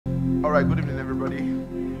All right, good evening, everybody.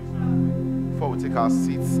 Before we take our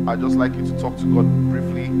seats, I'd just like you to talk to God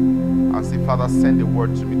briefly and say, Father, send a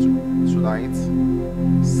word to me tonight.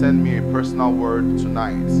 Send me a personal word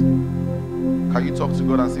tonight. Can you talk to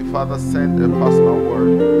God and say, Father, send a personal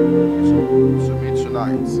word to me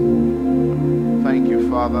tonight? Thank you,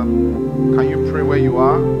 Father. Can you pray where you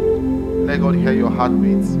are? Let God hear your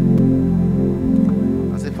heartbeat.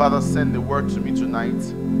 And say, Father, send the word to me tonight.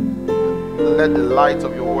 Let the light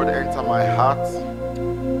of your word enter my heart.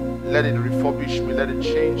 Let it refurbish me. Let it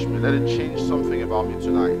change me. Let it change something about me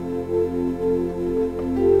tonight.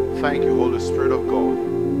 Thank you, Holy Spirit of God.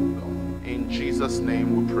 In Jesus'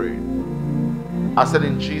 name we pray. I said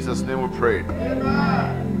in Jesus' name we prayed.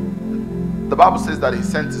 The Bible says that he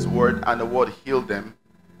sent his word and the word healed them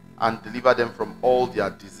and delivered them from all their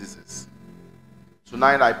diseases.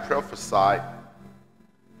 Tonight I prophesy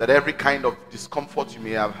that every kind of discomfort you may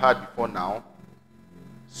have had before now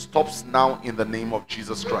stops now in the name of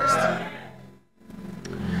Jesus Christ.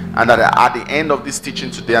 And that at the end of this teaching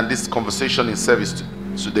today and this conversation in service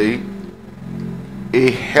today, a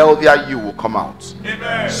healthier you will come out.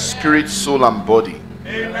 Amen. Spirit, soul, and body.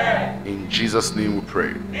 Amen. In Jesus' name we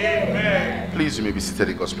pray. Amen. Please, you may be seated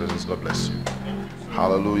in God's presence. God bless you.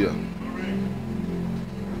 Hallelujah.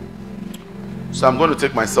 So I'm going to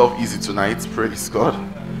take myself easy tonight. Praise God.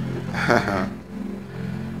 I'm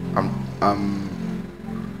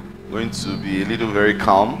going to be a little very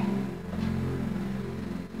calm.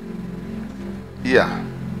 Yeah.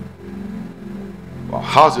 Well,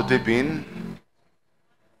 how's your day been?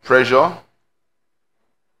 Pressure?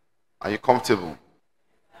 Are you comfortable?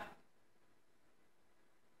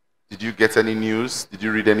 Did you get any news? Did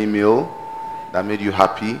you read any mail that made you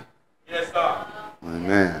happy? Yes, sir.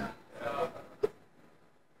 Amen.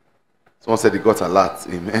 Someone said they got a lot.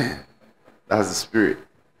 Amen. That's the spirit.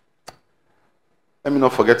 Let me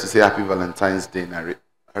not forget to say Happy Valentine's Day in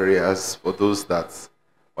areas for those that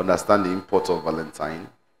understand the import of Valentine.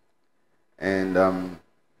 And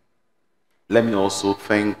let me also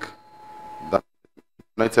thank the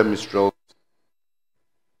United Minstrels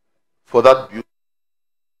for that beauty.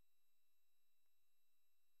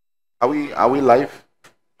 Are we live?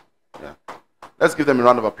 Yeah. Let's give them a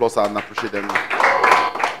round of applause and appreciate them.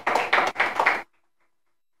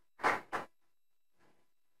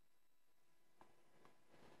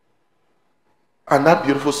 And that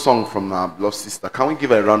beautiful song from our beloved sister. Can we give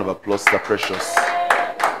her a round of applause, Sister Precious?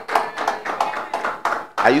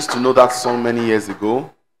 I used to know that song many years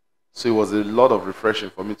ago, so it was a lot of refreshing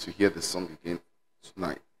for me to hear the song again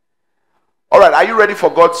tonight. All right, are you ready for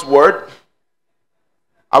God's word?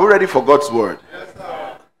 Are we ready for God's word? Yes,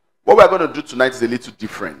 sir. What we're going to do tonight is a little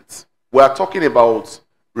different. We are talking about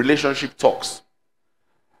relationship talks.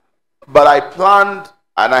 But I planned,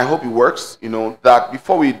 and I hope it works, that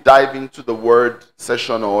before we dive into the word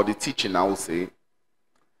session or the teaching, I will say,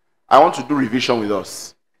 I want to do revision with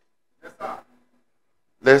us. Yes, sir.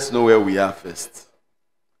 Let's know where we are first.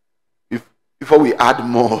 Before we add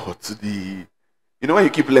more to the... when you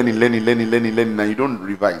keep learning, and you don't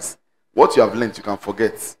revise, what you have learned, you can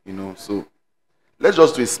forget, So let's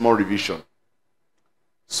just do a small revision.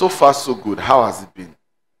 So far, so good. How has it been?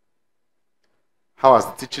 How has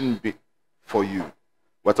the teaching been for you?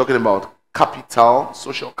 We're talking about capital,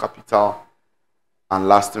 social capital, and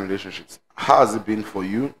lasting relationships. How has it been for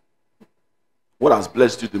you? What has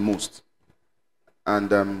blessed you the most?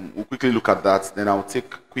 And we'll quickly look at that. Then I'll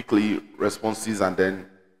take quickly responses and then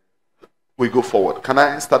we go forward. Can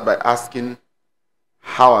I start by asking,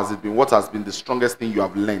 how has it been? What has been the strongest thing you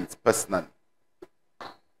have learned personally?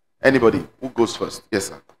 Anybody? Who goes first? Yes,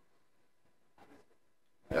 sir.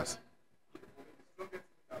 Yes.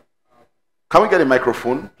 Can we get a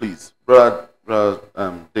microphone, please? Brother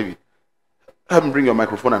David, help me bring your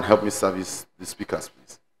microphone and help me service the speakers,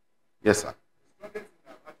 please. Yes, sir.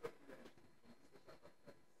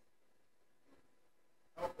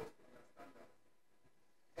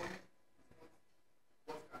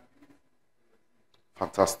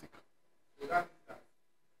 Fantastic.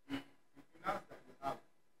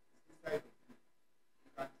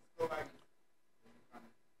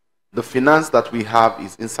 The finance that we have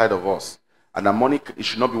is inside of us. And the money, it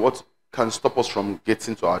should not be what can stop us from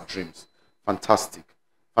getting to our dreams. Fantastic.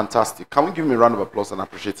 Fantastic. Can we give him a round of applause and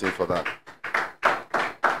appreciate him for that?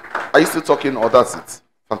 Are you still talking or that's it?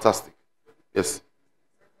 Fantastic. Yes.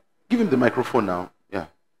 Give him the microphone now. Yeah.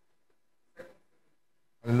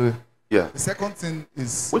 Hallelujah. Yeah. The second thing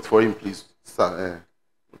is... Wait for him, please. Sir,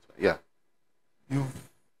 yeah.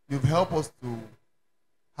 You've helped us to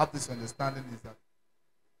have this understanding is that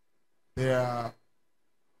there are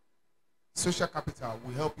social capital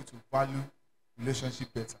will help you to value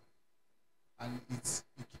relationship better. and it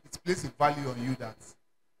places a value on you that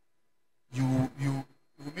it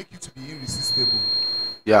will make you to be irresistible.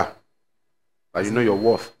 Yeah. That you know your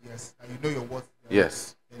worth. Yes, and you know your worth.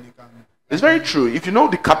 Yes. Then you can. It's very true. If you know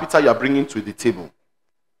the capital you are bringing to the table,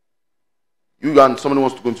 you and somebody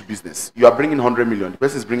wants to go into business, you are bringing 100 million, the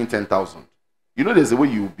person is bringing 10,000. You know there's a way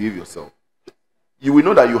you behave yourself. You will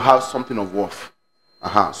know that you have something of worth.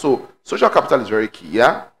 So social capital is very key.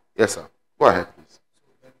 Yeah? Yes, sir. Go ahead, please.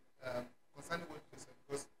 Concerning what you said,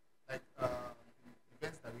 because like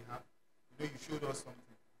events that we have, you showed us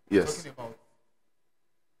something. Yes. Talking about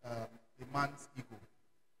a man's ego.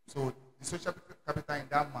 So the social capital in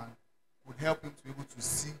that man would help him to be able to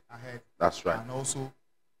see ahead. That's right. And also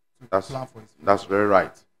to plan for his future. That's very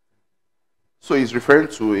right. So he's referring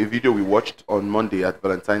to a video we watched on Monday at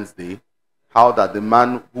Valentine's Day, how that the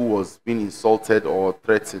man who was being insulted or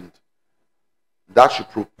threatened, that should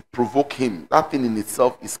provoke him. That thing in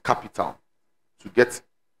itself is capital to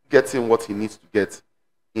get him what he needs to get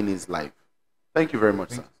in his life. Thank you very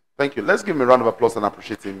much, sir. Thank you. Let's give him a round of applause and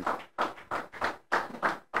appreciate him.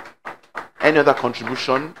 Any other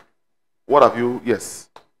contribution? What have you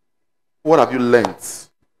learned?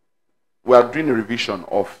 We are doing a revision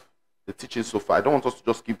of the teaching so far. I don't want us to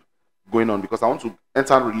just keep going on because I want to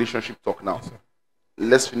enter relationship talk now. Yes,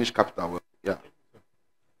 let's finish capital. Yeah.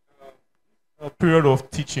 A period of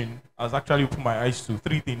teaching has actually opened my eyes to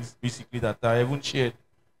three things basically that I haven't shared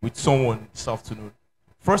with someone this afternoon.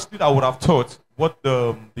 Firstly, I would have taught what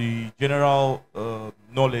the general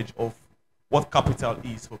knowledge of what capital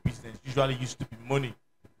is for business usually used to be money.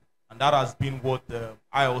 And that has been what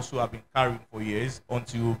I also have been carrying for years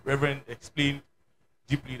until Reverend explained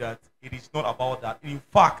deeply that it is not about that. In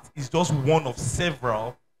fact, it's just one of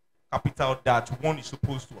several capital that one is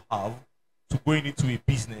supposed to have to going into a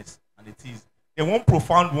business, and it is. And one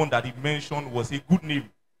profound one that he mentioned was a good name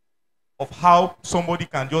of how somebody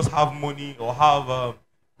can just have money or have a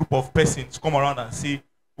group of persons come around and say,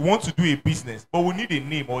 we want to do a business, but we need a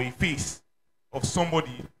name or a face of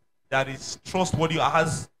somebody that is trustworthy or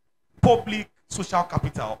has public social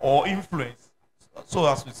capital or influence, so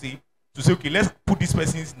as to say, okay, let's put this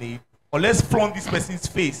person's name or let's flaunt this person's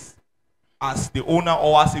face as the owner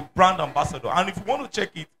or as a brand ambassador. And if you want to check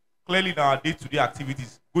it clearly in our day-to-day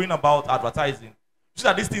activities, going about advertising, you see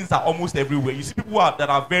that these things are almost everywhere. You see people that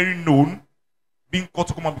are very known being called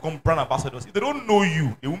to come and become brand ambassadors. If they don't know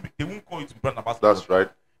you, they won't call you to be brand ambassador. That's right.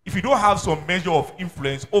 If you don't have some measure of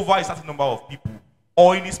influence over a certain number of people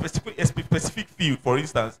or in a specific field, for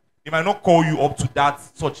instance, they might not call you up to that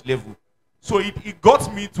such level. So it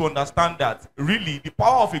got me to understand that really the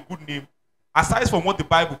power of a good name, aside from what the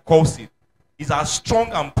Bible calls it, is as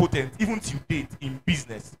strong and potent even to date in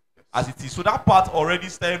business as it is. So that part already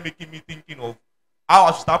started making me thinking of how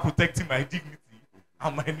I should start protecting my dignity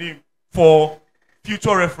and my name for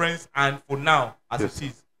future reference and for now as it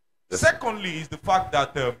is. Secondly is the fact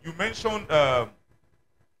that you mentioned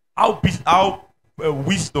how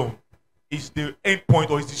wisdom is the end point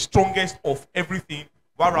or is the strongest of everything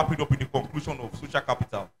while wrapping up in the conclusion of social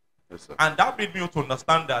capital. Yes, sir. And that made me to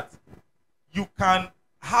understand that you can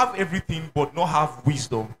have everything but not have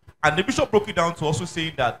wisdom. And the bishop broke it down to also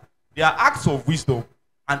say that there are acts of wisdom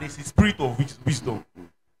and there's a spirit of wisdom.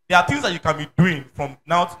 There are things that you can be doing from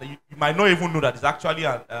now to you might not even know that it's actually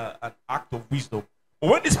an act of wisdom. But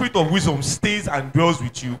when the spirit of wisdom stays and dwells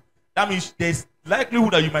with you, that means there's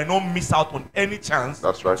likelihood that you might not miss out on any chance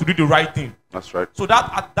to do the right thing. That's right. So that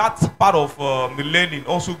part of the learning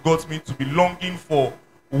also got me to be longing for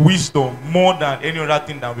wisdom more than any other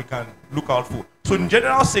thing that we can look out for. So in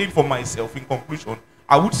general, saying for myself, in conclusion,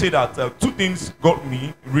 I would say that two things got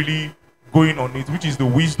me really going on it, which is the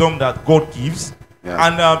wisdom that God gives,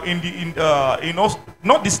 and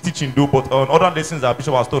not this teaching though, but on other lessons that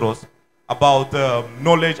Bishop has taught us about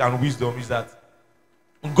knowledge and wisdom, is that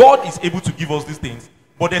God is able to give us these things,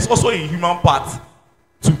 but there's also a human part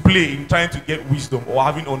to play in trying to get wisdom or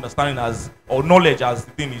having understanding or knowledge as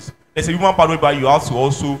the thing is. There's a human part whereby you have to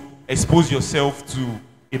also expose yourself to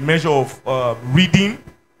a measure of reading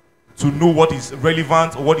to know what is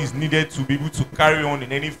relevant or what is needed to be able to carry on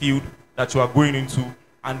in any field that you are going into.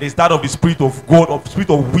 And there's that of the spirit of God, of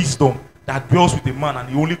spirit of wisdom that dwells with a man, and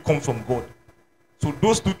it only comes from God. So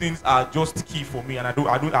those two things are just key for me, and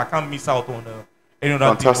I can't miss out on any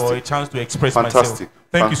other thing or a chance to express myself.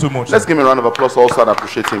 Thank you so much. Let's give him a round of applause also and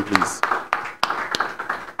appreciate him, please.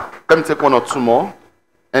 Let me take one or two more.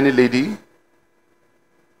 Any lady?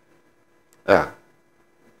 Yeah.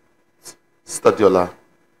 Stadiola.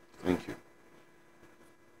 Thank you.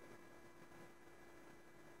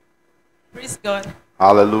 Praise God.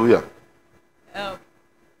 Hallelujah.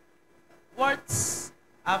 What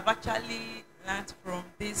I've actually important from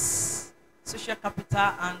this social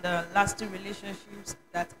capital and lasting relationships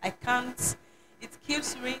that I can't, it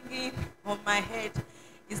keeps ringing on my head,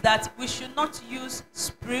 is that we should not use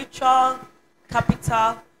spiritual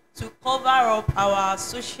capital to cover up our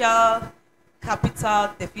social capital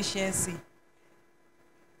deficiency.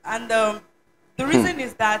 And the reason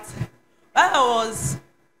is that while I was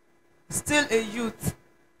still a youth,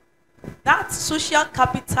 that social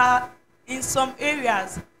capital in some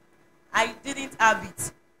areas, I didn't have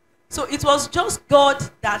it. So it was just God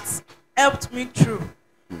that helped me through.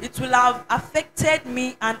 It will have affected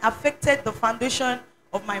me and affected the foundation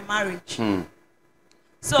of my marriage.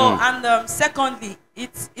 So, and secondly,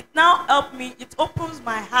 it now helped me, it opens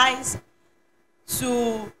my eyes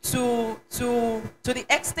to the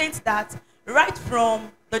extent that right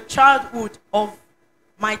from the childhood of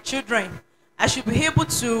my children, I should be able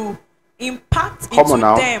to impact into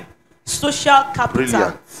them social capital.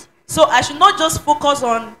 Brilliant. So I should not just focus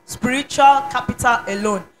on spiritual capital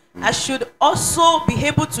alone. I should also be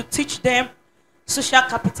able to teach them social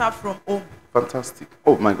capital from home. Fantastic.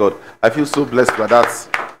 Oh my God. I feel so blessed by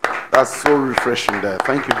that. That's so refreshing there.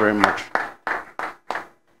 Thank you very much.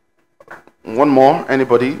 One more.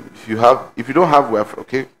 Anybody? If you don't have, we have,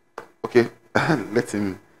 okay. Okay. Let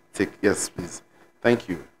him take. Yes, please. Thank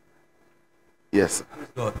you. Yes. Praise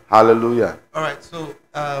God. Hallelujah. All right. So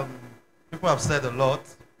people have said a lot,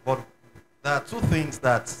 but there are two things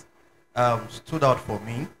that stood out for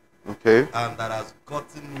me. Okay. And that has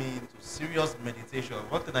gotten me into serious meditation.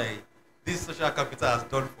 One thing this social capital has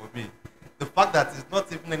done for me, the fact that it's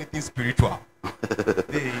not even anything spiritual.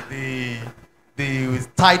 the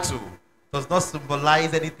title does not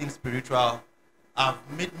symbolize anything spiritual. Have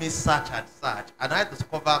made me search and search, and I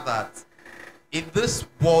discovered that in this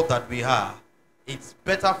world that we are, it's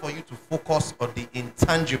better for you to focus on the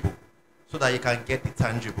intangible so that you can get the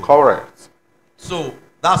tangible. Correct. So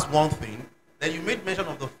that's one thing. Then you made mention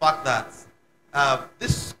of the fact that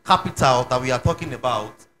this capital that we are talking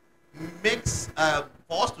about makes,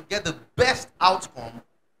 for us to get the best outcome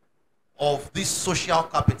of this social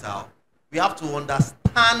capital, we have to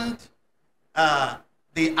understand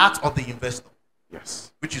the heart of the investor.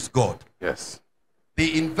 Yes. Which is God. Yes.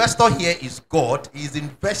 The investor here is God. He is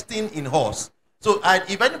investing in us. So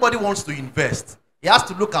if anybody wants to invest, he has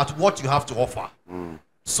to look at what you have to offer.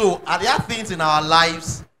 So are there things in our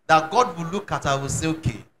lives that God will look at and will say,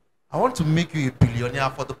 okay, I want to make you a billionaire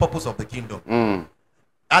for the purpose of the kingdom.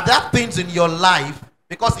 Are there things in your life,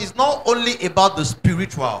 because it's not only about the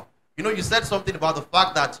spiritual. You know, you said something about the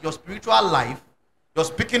fact that your spiritual life, you're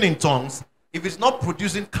speaking in tongues, if it's not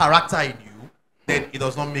producing character in you, then it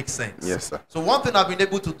does not make sense. Yes, sir. So one thing I've been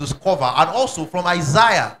able to discover, and also from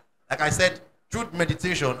Isaiah, like I said, through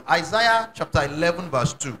meditation, Isaiah chapter 11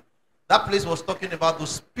 verse 2, that place was talking about the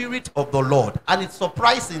Spirit of the Lord. And it's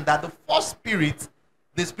surprising that the first spirit,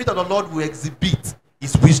 the Spirit of the Lord will exhibit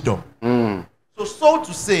is wisdom. So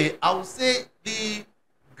to say, I would say the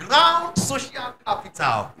ground social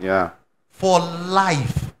capital for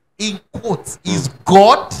life, in quotes, is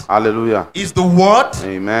God. Hallelujah. Is the Word.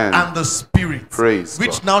 Amen. And the Spirit. Praise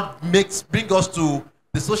which God. Now bring us to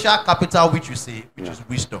the social capital, which you say, which is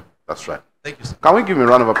wisdom. That's right. Thank you, sir. Can we give him a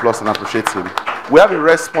round of applause and appreciate him? We have a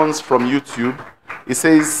response from YouTube. It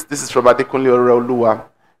says, this is from Adekunle Oreoluwa.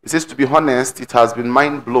 It says, to be honest, it has been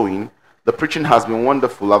mind-blowing. The preaching has been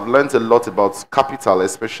wonderful. I've learned a lot about capital,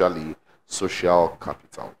 especially social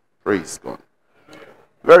capital. Praise God.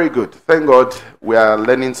 Very good. Thank God we are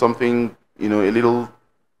learning something, a little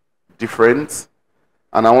different.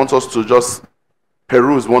 And I want us to just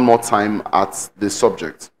peruse one more time at the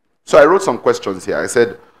subject. So I wrote some questions here. I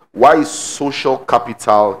said, why is social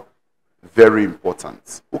capital very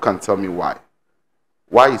important? Who can tell me why?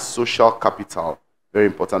 Why is social capital very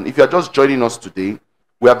important? If you are just joining us today,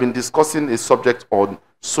 we have been discussing a subject on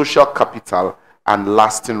social capital and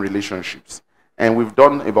lasting relationships. And we've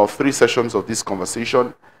done about 3 sessions of this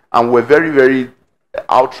conversation, and we're very, very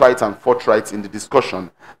outright and forthright in the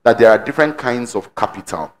discussion that there are different kinds of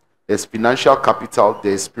capital. There's financial capital,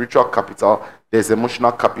 there's spiritual capital, there's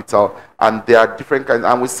emotional capital, and there are different kinds.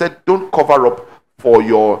 And we said, don't cover up for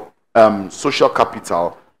your social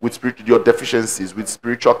capital with your deficiencies with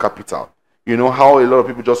spiritual capital. You know how a lot of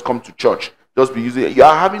people just come to church, just be using it. You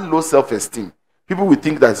are having low self-esteem. People will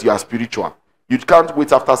think that you are spiritual. You can't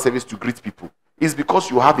wait after service to greet people. It's because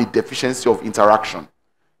you have a deficiency of interaction.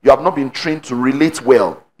 You have not been trained to relate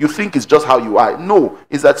well. You think it's just how you are. No,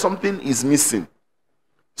 it's that something is missing.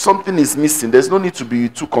 Something is missing. There's no need to be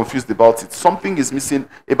too confused about it. Something is missing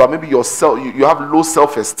about maybe yourself. You have low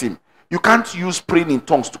self-esteem. You can't use praying in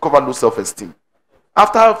tongues to cover low self-esteem.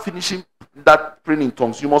 After finishing that praying in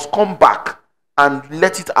tongues, you must come back and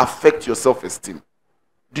let it affect your self-esteem.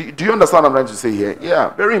 Do you understand what I'm trying to say here? Yeah,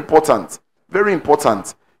 very important. Very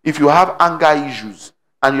important. If you have anger issues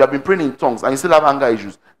and you have been praying in tongues and you still have anger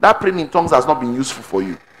issues, that praying in tongues has not been useful for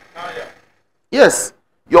you. Yes,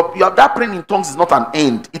 that praying in tongues is not an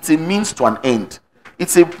end. It's a means to an end.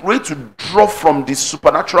 It's a way to draw from this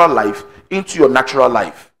supernatural life into your natural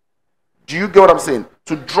life. Do you get what I'm saying?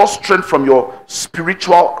 To draw strength from your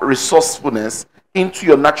spiritual resourcefulness into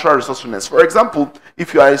your natural resourcefulness. For example,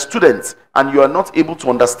 if you are a student and you are not able to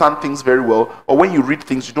understand things very well, or when you read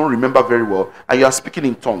things you don't remember very well, and you are speaking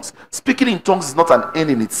in tongues. Speaking in tongues is not an end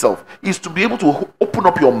in itself. It's to be able to open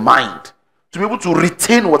up your mind, to be able to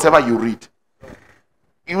retain whatever you read.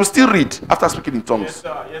 You will still read after speaking in tongues. Yes,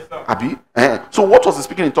 sir. Yes, sir. Abi? So what was the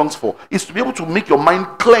speaking in tongues for? It's to be able to make your mind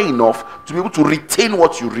clear enough to be able to retain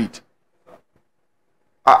what you read.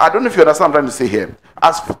 I don't know if you understand what I'm trying to say here.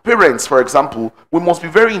 As parents, for example, we must be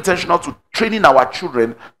very intentional to training our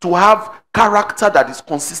children to have character that is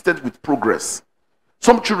consistent with progress.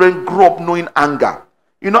 Some children grow up knowing anger.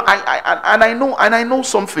 You know, I know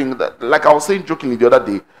something that, like I was saying jokingly the other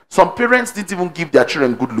day, some parents didn't even give their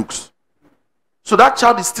children good looks. So that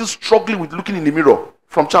child is still struggling with looking in the mirror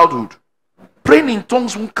from childhood. Praying in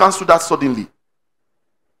tongues won't cancel that suddenly.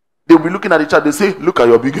 They'll be looking at the child, they say, look at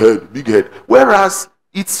your big head, big head. Whereas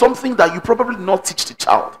it's something that you probably not teach the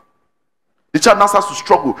child. The child now starts to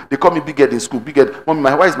struggle. They call me big head in school. Big head. Mommy,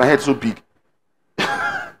 why is my head so big?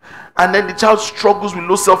 And then the child struggles with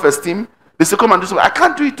low self-esteem. They say, come and do something. I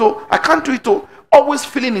can't do it, oh. I can't do it, oh. Always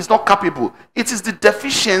feeling is not capable. It is the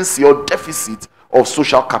deficiency or deficit of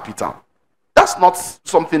social capital. That's not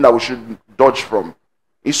something that we should dodge from.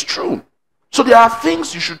 It's true. So there are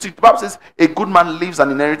things you should teach. The Bible says, a good man leaves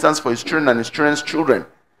an inheritance for his children and his children's children.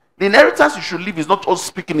 The inheritance you should leave is not just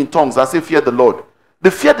speaking in tongues and say, fear the Lord.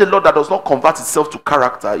 The fear the Lord that does not convert itself to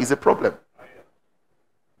character is a problem.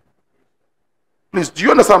 Please, do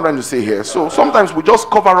you understand what I'm trying to say here? So sometimes we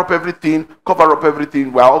just cover up everything.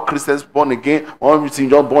 We're all Christians born again, all everything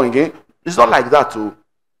just born again. It's not like that, too.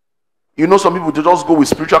 You know, some people, they just go with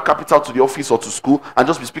spiritual capital to the office or to school and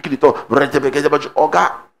just be speaking in tongues.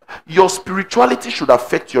 Your spirituality should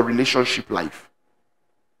affect your relationship life.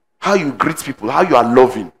 How you greet people, how you are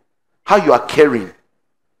loving, how you are caring.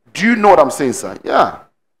 Do you know what I'm saying, sir? Yeah.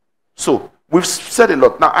 So, we've said a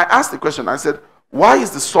lot. Now, I asked the question, I said, why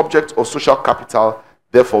is the subject of social capital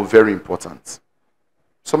therefore very important?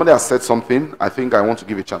 Somebody has said something. I think I want to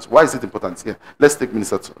give a chance. Why is it important? Yeah. Let's take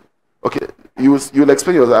Minister to. Okay. You'll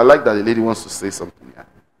explain yours. I like that the lady wants to say something. Yeah.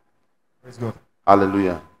 Praise God.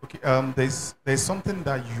 Hallelujah. Okay. There's something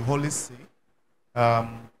that you always say.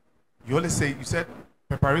 You said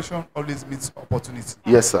preparation always meets opportunity.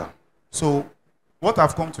 Yes, sir. So what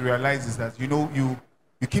I've come to realize is that, you know, you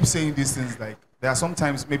keep saying these things, like there are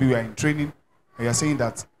sometimes maybe we are in training and you're saying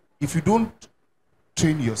that if you don't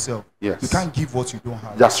train yourself, yes, you can't give what you don't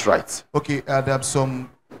have. That's right. Okay. There are some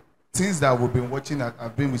things that we've been watching.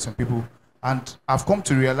 I've been with some people and I've come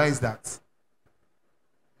to realize that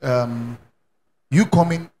you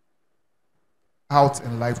coming out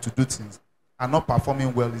in life to do things and not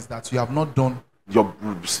performing well is that you have not done your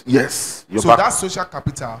yes. So that social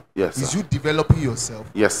capital, yes, is sir, you developing yourself,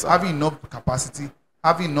 yes, sir, having enough capacity,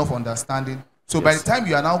 having enough understanding. So yes, by the time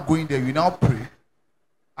you are now going there, you now pray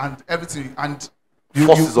and everything, and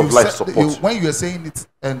forces of life support. When you are saying it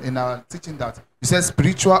in our teaching that you said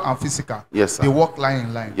spiritual and physical, yes, sir, they work line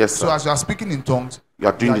in line. Yes, so sir, as you are speaking in tongues, you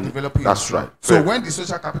are developing. That's yourself. right. So right, when the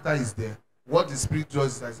social capital is there, what the spirit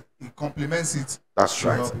does is it complements it. That's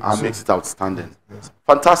right, and makes it outstanding. Yes.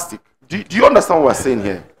 Fantastic. Do you understand what we're saying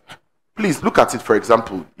here? Please look at it. For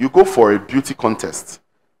example, you go for a beauty contest.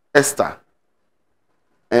 Esther.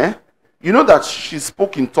 You know that she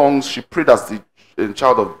spoke in tongues, she prayed as the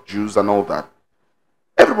child of Jews and all that.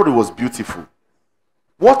 Everybody was beautiful.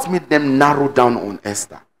 What made them narrow down on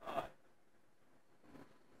Esther?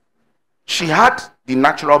 She had the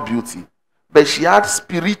natural beauty, but she had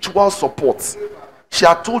spiritual support. She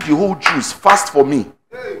had told the whole Jews, fast for me.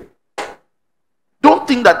 Don't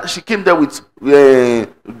think that she came there with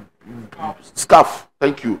scarf,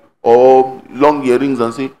 thank you, or long earrings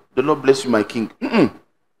and say, the Lord bless you, my king.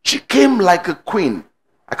 She came like a queen.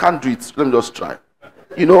 I can't do it. Let me just try.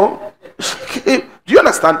 You know, do you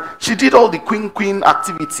understand? She did all the queen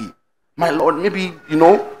activity. My Lord, maybe, you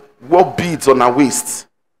know, wear beads on her waist.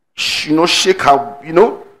 You know, shake her, you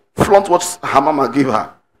know, flaunt what her mama gave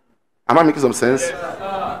her. Am I making some sense?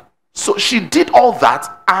 Yes, so she did all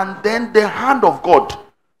that, and then the hand of God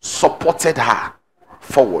supported her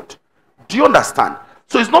forward. Do you understand?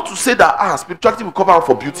 So it's not to say that spirituality will cover her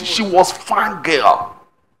for beauty. She was fine girl,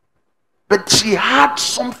 but she had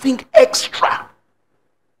something extra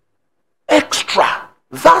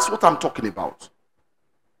That's what I'm talking about.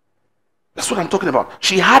 That's what I'm talking about.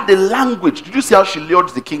 She had the language. Did you see how she lured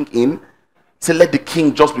the king in? Say, let the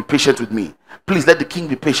king just be patient with me. Please let the king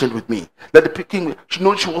be patient with me. Let the king. She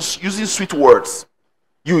was using sweet words.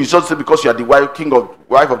 You just say because you are the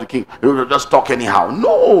wife of the king, you just talk anyhow.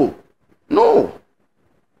 No, no.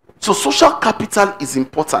 So social capital is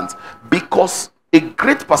important because a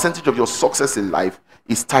great percentage of your success in life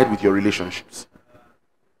is tied with your relationships.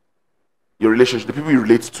 Your relationship, the people you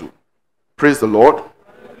relate to. Praise the Lord.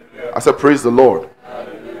 I said, praise the Lord.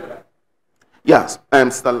 Yes,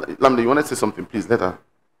 Lamde, you want to say something? Please, let her.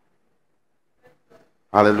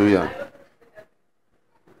 Hallelujah.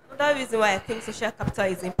 Another reason why I think social capital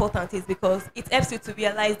is important is because it helps you to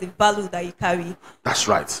realize the value that you carry. That's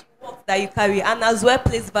right. That you carry, and as well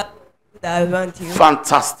place value that are around you.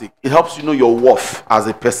 Fantastic. It helps you know your worth as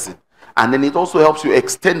a person. And then it also helps you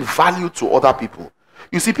extend value to other people.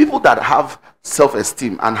 You see, people that have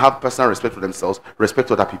self-esteem and have personal respect for themselves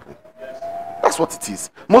respect other people. That's what it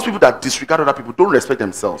is. Most people that disregard other people don't respect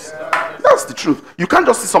themselves. That's the truth. You can't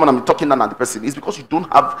just see someone and be talking down at the person. It's because you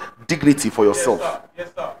don't have dignity for yourself.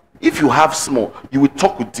 Yes, sir. If you have small, you will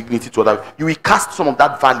talk with dignity to other. You will cast some of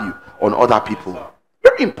that value on other people.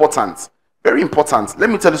 Very important. Very important. Let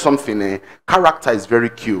me tell you something. Character is very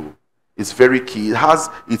key. It's very key. It has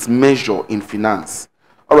its measure in finance.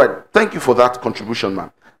 All right. Thank you for that contribution,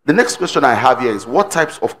 man. The next question I have here is, what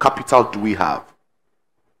types of capital do we have?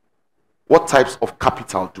 What types of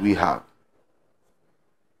capital do we have?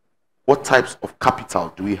 What types of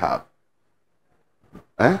capital do we have?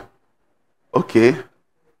 Okay.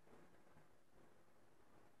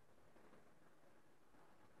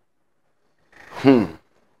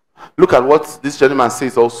 Look at what this gentleman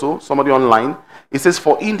says also. Somebody online. It says,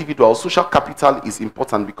 for individuals, social capital is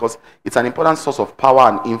important because it's an important source of power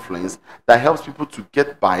and influence that helps people to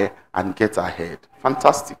get by and get ahead.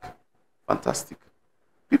 Fantastic. Fantastic.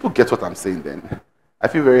 People get what I'm saying then. I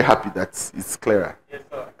feel very happy that it's clearer. Yes,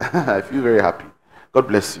 sir. I feel very happy. God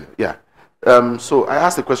bless you. Yeah. So I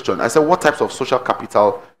asked the question. I said, what types of social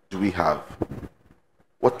capital do we have?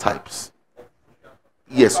 What types?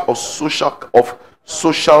 Yes, beg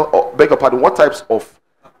your pardon, what types of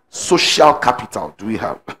social capital do we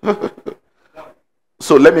have?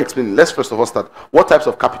 So let me explain. Let's first of all start. What types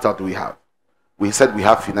of capital do we have? We said we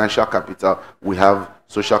have financial capital, we have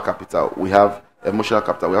social capital, we have emotional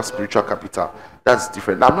capital, we have spiritual capital. That's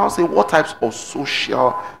different. I'm now saying, what types of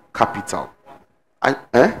social capital?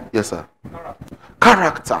 Yes, sir.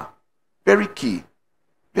 Character. Very key.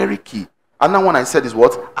 Very key. Another one I said is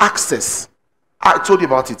what? Access. I told you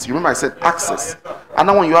about it. You remember I said access.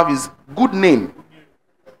 Another one you have is good name.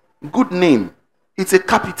 Good name. It's a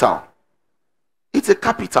capital. It's a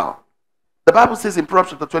capital. The Bible says in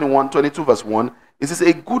Proverbs chapter 22 verse 1, it says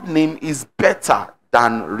a good name is better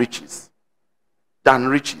than riches. Than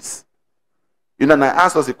riches. You know, and I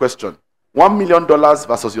asked us a question. $1 million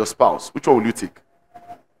versus your spouse. Which one will you take?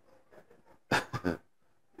 You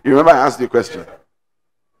remember I asked you a question?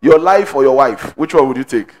 Your life or your wife? Which one would you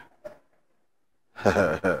take?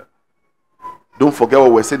 Don't forget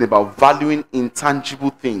what we're saying about valuing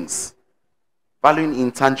intangible things. Valuing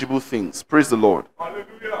intangible things. Praise the Lord.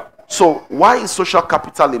 Hallelujah. So why is social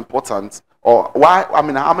capital important? Or why,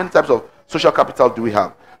 how many types of social capital do we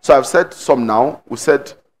have? So I've said some now. We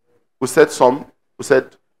said some. We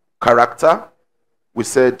said character. We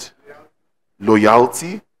said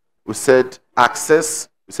loyalty. We said access.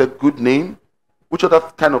 We said good name. Which other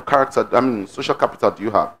kind of character, social capital do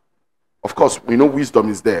you have? Of course, we know wisdom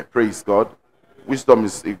is there. Praise God. Wisdom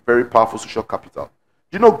is a very powerful social capital.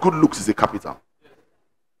 Do you know good looks is a capital?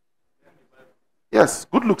 Yes,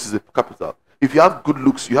 good looks is a capital. If you have good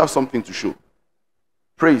looks, you have something to show.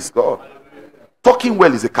 Praise God. Talking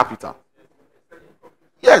well is a capital.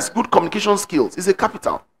 Yes, good communication skills is a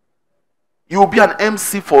capital. You will be an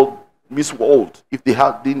MC for Miss World if they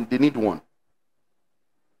need one.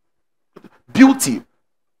 Beauty.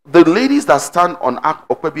 The ladies that stand on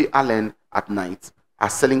OPEBI Allen at night are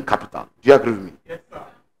selling capital. Do you agree with me? Yes, sir.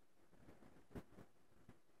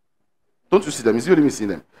 Don't you see them? Is you only seeing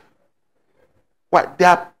them? Why? They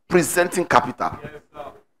are presenting capital. Yes,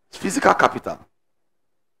 sir. It's physical capital.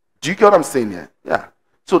 Do you get what I'm saying here? Yeah.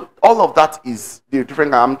 So all of that is the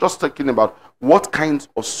different. I'm just talking about what kinds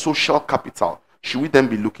of social capital should we then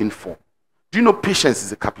be looking for. Do you know patience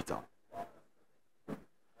is a capital?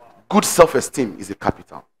 Good self-esteem is a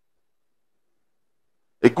capital.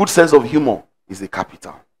 A good sense of humor is a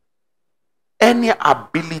capital. Any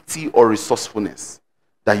ability or resourcefulness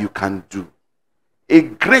that you can do. A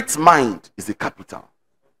great mind is a capital.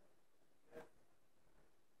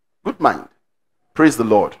 Good mind. Praise the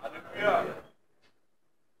Lord. Hallelujah.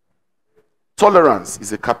 Tolerance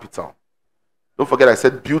is a capital. Don't forget I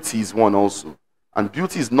said beauty is one also. And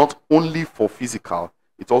beauty is not only for physical,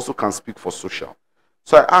 it also can speak for social.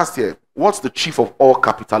 So I asked here, what's the chief of all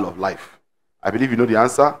capital of life? I believe you know the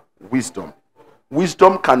answer. Wisdom.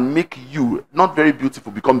 Wisdom can make you, not very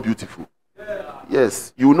beautiful, become beautiful.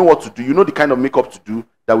 Yes, you know what to do. You know the kind of makeup to do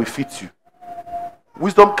that will fit you.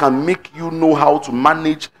 Wisdom can make you know how to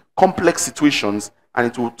manage complex situations and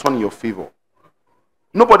it will turn in your favor.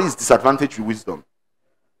 Nobody is disadvantaged with wisdom.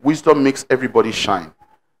 Wisdom makes everybody shine.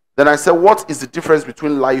 Then I said, what is the difference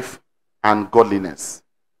between life and godliness?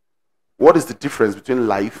 What is the difference between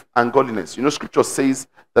life and godliness? You know, scripture says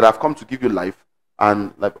that I've come to give you life.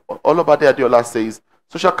 And like Olobade Adeola says,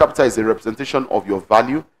 social capital is a representation of your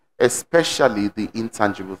value, especially the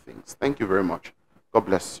intangible things. Thank you very much. God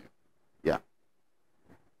bless you. Yeah.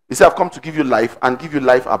 He said, I've come to give you life and give you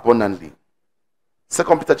life abundantly. 2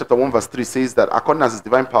 Peter chapter 1 verse 3 says that according as his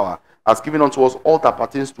divine power has given unto us all that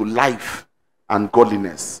pertains to life and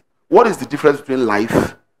godliness. What is the difference between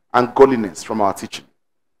life and godliness from our teaching?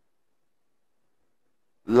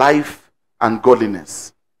 Life and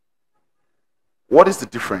godliness. What is the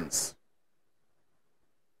difference?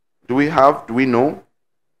 Do we know?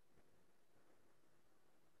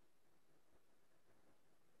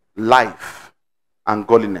 Life and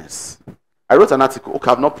godliness. I wrote an article. Okay,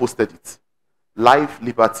 I've not posted it. Life,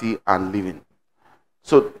 liberty, and living.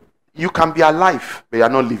 So you can be alive, but you are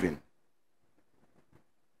not living.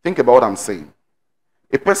 Think about what I'm saying.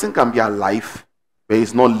 A person can be alive, but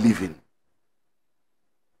he's not living.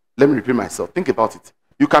 Let me repeat myself. Think about it.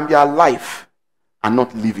 You can be alive and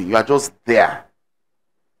not living. You are just there.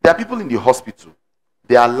 There are people in the hospital.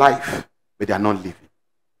 They are alive, but they are not living.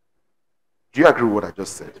 Do you agree with what I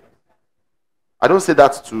just said? I don't say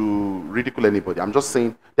that to ridicule anybody. I'm just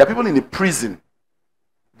saying there are people in the prison.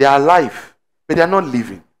 They are alive, but they are not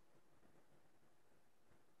living.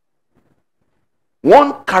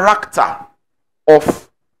 One character of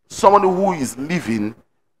someone who is living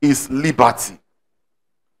is liberty.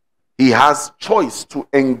 He has choice to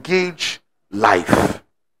engage life.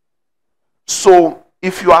 So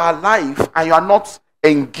if you are alive and you are not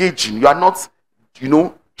engaging, you are not,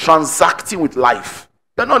 transacting with life,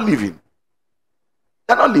 you're not living.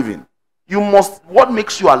 You're not living. What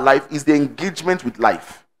makes you alive is the engagement with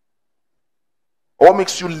life. What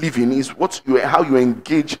makes you living is how you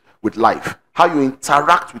engage with life, how you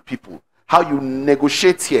interact with people, how you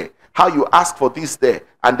negotiate here, how you ask for this there,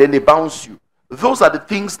 and then they bounce you. Those are the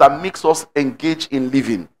things that makes us engage in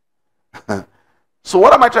living. So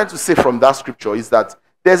what am I trying to say from that scripture is that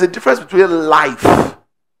there's a difference between life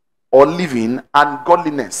or living and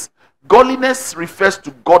godliness. Godliness refers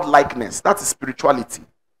to godlikeness. That is spirituality.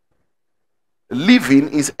 Living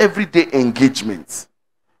is everyday engagement.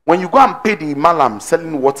 When you go and pay the malam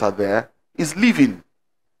selling water there, is living.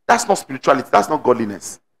 That's not spirituality. That's not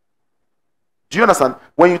godliness. Do you understand?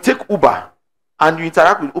 When you take Uber and you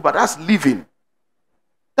interact with Uber, that's living.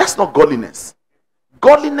 That's not godliness.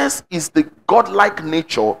 Godliness is the godlike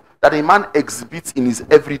nature that a man exhibits in his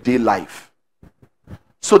everyday life.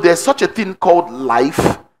 So there's such a thing called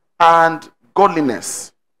life and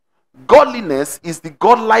godliness. Godliness is the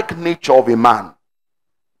godlike nature of a man.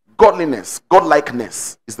 Godliness,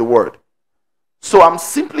 godlikeness is the word. So I'm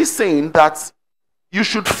simply saying that you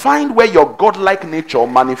should find where your godlike nature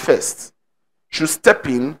manifests. You should step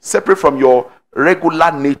in, separate from your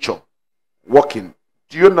regular nature, walking.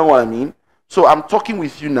 Do you know what I mean? So I'm talking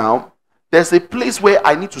with you now. There's a place where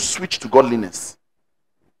I need to switch to godliness.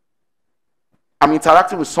 I'm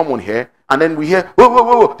interacting with someone here, and then we hear,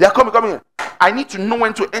 whoa, they are coming. I need to know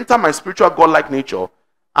when to enter my spiritual godlike nature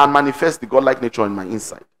and manifest the godlike nature in my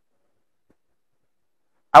inside.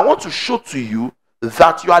 I want to show to you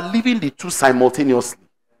that you are living the two simultaneously.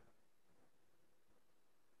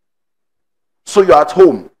 So you're at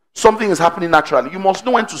home. Something is happening naturally. You must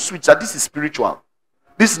know when to switch, that this is spiritual.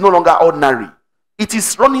 This is no longer ordinary. It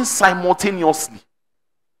is running simultaneously.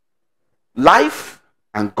 Life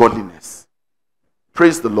and godliness.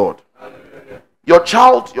 Praise the Lord. Your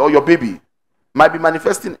child or your baby might be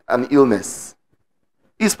manifesting an illness.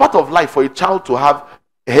 It's part of life for a child to have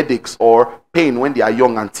headaches or pain when they are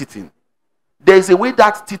young and teething. There is a way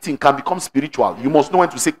that teething can become spiritual. You must know when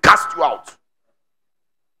to say, cast you out.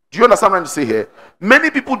 Do you understand what I'm saying here?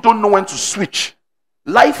 Many people don't know when to switch.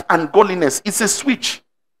 Life and godliness, it's a switch.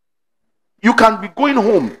 You can be going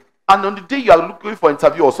home, and on the day you are looking for an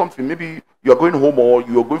interview or something, maybe you are going home or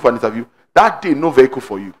you are going for an interview, that day, no vehicle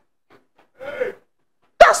for you.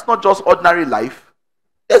 That's not just ordinary life.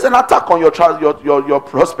 There's an attack on your child, your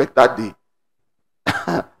prospect that day.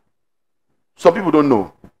 Some people don't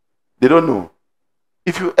know. They don't know.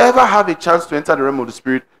 If you ever have a chance to enter the realm of the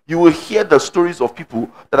spirit, you will hear the stories of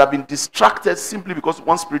people that have been distracted simply because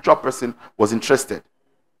one spiritual person was interested.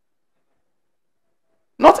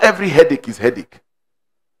 Not every headache is headache.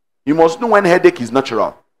 You must know when headache is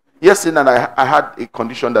natural. Yesterday, and I had a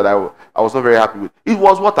condition that I was not very happy with. It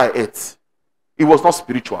was what I ate. It was not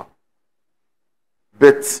spiritual.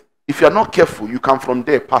 But if you are not careful, you can from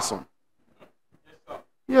there pass on.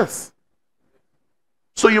 Yes.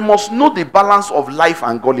 So you must know the balance of life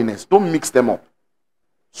and godliness. Don't mix them up.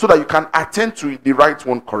 So that you can attend to the right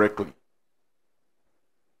one correctly.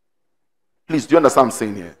 Please, do you understand what I'm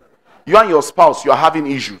saying here? You and your spouse, you are having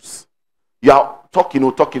issues. You are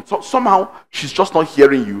talking. So somehow, she's just not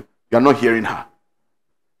hearing you. You are not hearing her.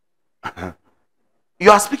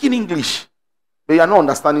 You are speaking English, but you are not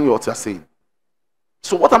understanding what you are saying.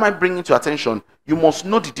 So what am I bringing to your attention? You must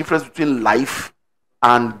know the difference between life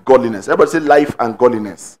and godliness. Everybody say life and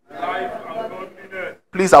godliness. Life and godliness.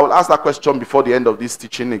 Please, I will ask that question before the end of this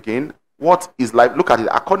teaching again. What is life? Look at it.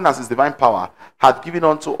 According as his divine power hath given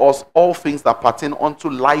unto us all things that pertain unto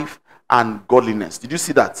life and godliness. Did you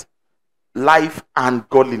see that? Life and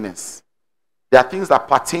godliness. There are things that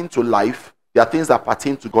pertain to life. There are things that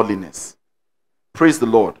pertain to godliness. Praise the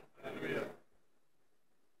Lord. Hallelujah.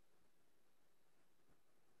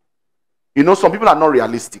 You know, some people are not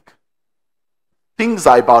realistic. Things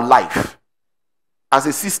are about life. As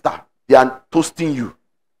a sister, they are toasting you.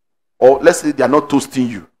 Or let's say they are not toasting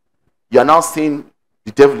you. You are now saying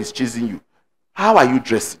the devil is chasing you. How are you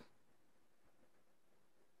dressing?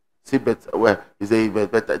 Say, but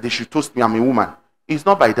they should toast me. I'm a woman. It's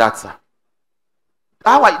not by that, sir.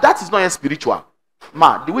 That is not yet spiritual.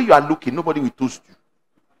 Ma, the way you are looking, nobody will toast you.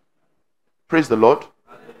 Praise the Lord.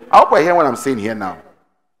 I hope I hear what I'm saying here now.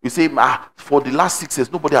 You say, ma, for the last 6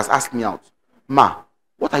 years, nobody has asked me out. Ma,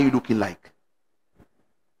 what are you looking like?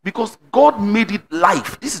 Because God made it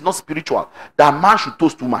life. This is not spiritual. That man should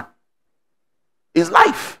toast woman. It's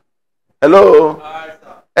life. Hello? Hi,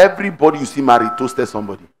 Everybody you see married toasted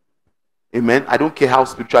somebody. Amen. I don't care how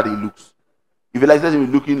spiritual he looks. If you like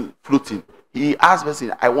him looking floating, he asks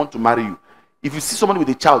person, I want to marry you. If you see somebody with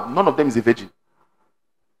a child, none of them is a virgin.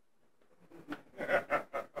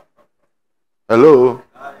 Hello?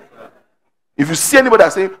 If you see anybody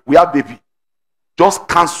that say, we have baby, just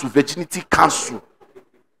cancel virginity, cancel.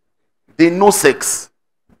 They know sex.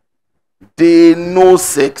 They know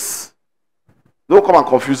sex. Don't come and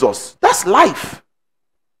confuse us. That's life.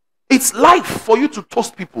 It's life for you to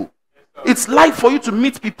toast people. It's life for you to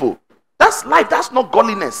meet people. That's life. That's not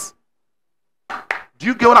godliness. Do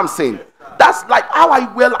you get what I'm saying? That's like, how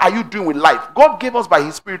well are you doing with life? God gave us by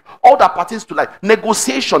his spirit all that pertains to life.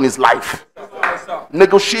 Negotiation is life.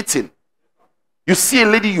 Negotiating. You see a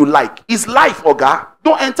lady you like. It's life, Oga.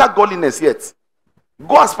 Don't enter godliness yet.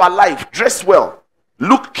 Go as for life. Dress well.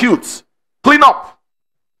 Look cute. Clean up.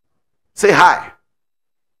 Say hi.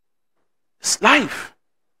 It's life.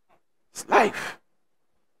 It's life.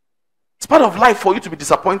 It's part of life for you to be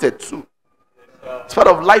disappointed too. It's part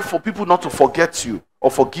of life for people not to forget you or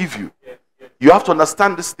forgive you. You have to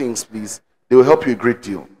understand these things, please. They will help you a great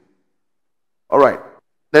deal. All right.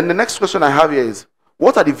 Then the next question I have here is,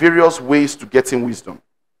 what are the various ways to getting wisdom?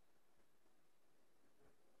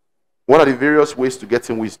 What are the various ways to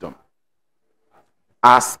getting wisdom?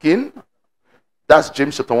 Asking. That's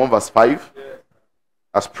James chapter 1 verse 5.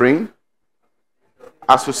 As praying.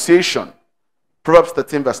 Association. Proverbs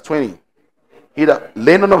 13 verse 20. Either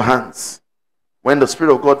laying on of hands. When the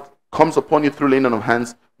Spirit of God comes upon you through laying on of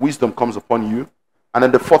hands, wisdom comes upon you. And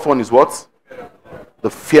then the fourth one is what? The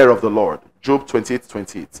fear of the Lord. Job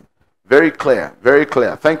 28:28. Very clear, very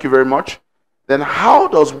clear. Thank you very much. Then how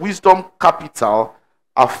does wisdom capital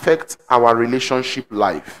affect our relationship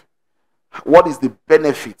life? What is the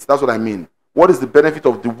benefit? That's what I mean. What is the benefit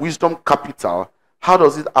of the wisdom capital? How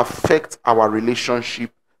does it affect our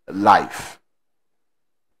relationship life?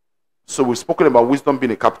 So we've spoken about wisdom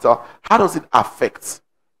being a capital. How does it affect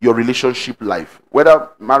your relationship life? Whether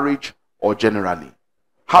marriage or generally.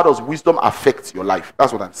 How does wisdom affect your life?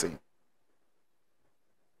 That's what I'm saying.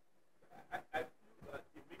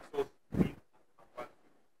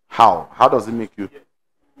 How? How does it make you?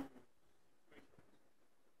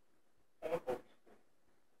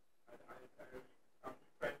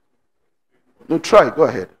 No, try. Go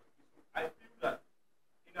ahead.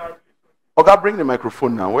 Okay, bring the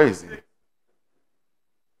microphone now. Where is it?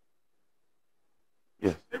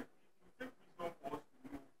 Yes.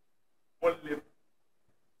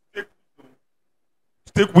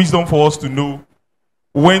 Take wisdom for us to know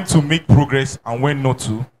when to make progress and when not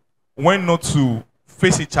to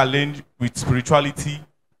face a challenge with spirituality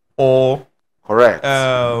or Correct.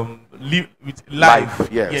 Live with life,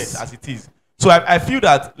 yes. as it is. So I feel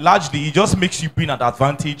that largely it just makes you be an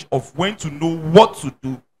advantage of when to know what to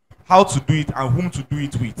do, how to do it, and whom to do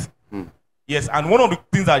it with. Yes, and one of the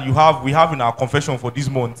things that we have in our confession for this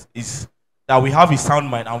month is that we have a sound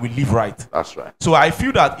mind and we live right. That's right. So I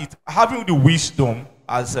feel that having the wisdom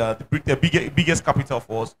as the biggest capital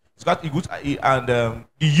for us, it's got a good, and the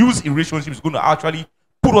use in relationship is going to actually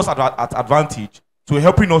put us at advantage to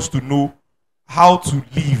helping us to know how to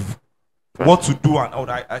live, what to do, and all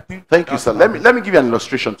that. I think. Thank you, sir. Let me give you an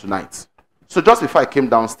illustration tonight. So just before I came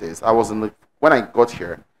downstairs, when I got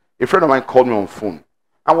here, a friend of mine called me on phone.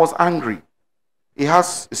 I was angry. He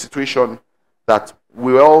has a situation that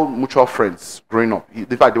we were all mutual friends growing up. In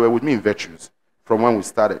fact, they were with me in Virtues from when we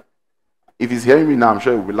started. If he's hearing me now, I'm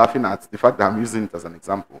sure he'll be laughing at the fact that I'm using it as an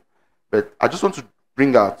example. But I just want to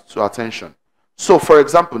bring out to attention. So, for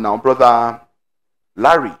example, now, brother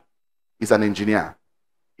Larry is an engineer.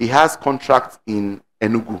 He has contract in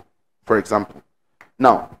Enugu, for example.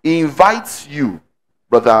 Now, he invites you,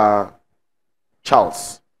 brother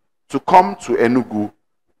Charles, to come to Enugu.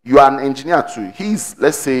 You are an engineer too.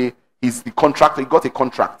 Let's say, he's the contractor. He got a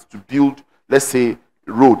contract to build, let's say,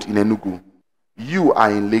 road in Enugu. You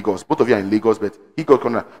are in Lagos. Both of you are in Lagos, but he got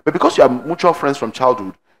contract. But because you are mutual friends from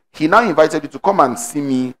childhood, he now invited you to come and see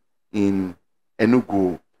me in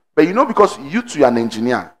Enugu. But you know, because you two are an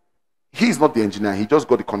engineer, he is not the engineer. He just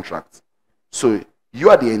got the contract. So you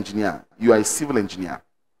are the engineer. You are a civil engineer.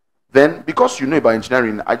 Then, because you know about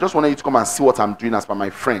engineering, I just wanted you to come and see what I'm doing as per my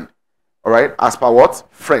friend. All right? As per what?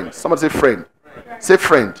 Friend. Somebody say friend. Say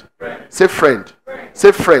friend. Say friend.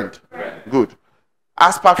 Say friend. Good.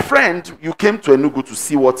 As per friend, you came to Enugu to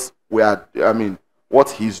see what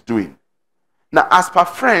he's doing. Now, as per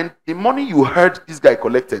friend, the money you heard this guy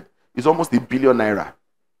collected is almost ₦1 billion.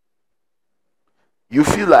 You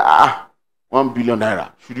feel like, 1 billion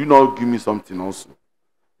naira. Should you not give me something also?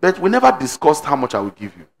 But we never discussed how much I will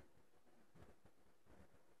give you.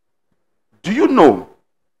 Do you know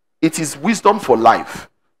it is wisdom for life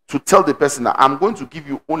to tell the person that I'm going to give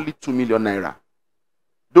you only 2 million naira?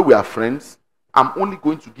 Though we are friends, I'm only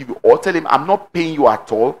going to give you, or tell him I'm not paying you at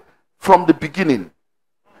all from the beginning.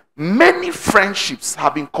 Many friendships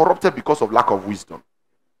have been corrupted because of lack of wisdom.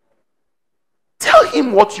 Tell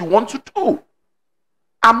him what you want to do.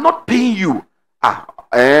 I'm not paying you.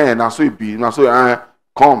 Now so it be. Now so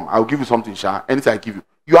come, I'll give you something, Sha. Anything I give you.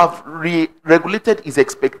 You have regulated his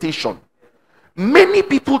expectation. Many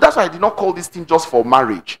people, that's why I did not call this thing just for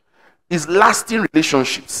marriage, is lasting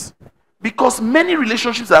relationships. Because many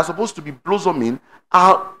relationships that are supposed to be blossoming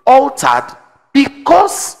are altered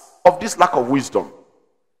because of this lack of wisdom.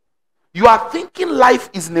 You are thinking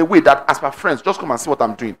life is in a way that, as my friends, just come and see what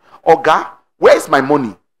I'm doing. Oga, where is my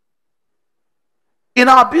money? In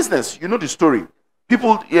our business, you know the story.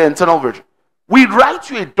 People here in internal virtue, we write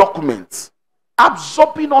you a document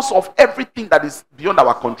absorbing us of everything that is beyond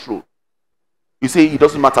our control. You say it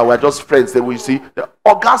doesn't matter, we're just friends. Then we see,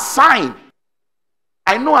 Oga, sign.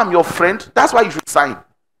 I know I'm your friend. That's why you should sign,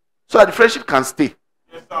 so that the friendship can stay.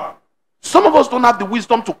 Yes, sir. Some of us don't have the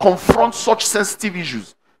wisdom to confront such sensitive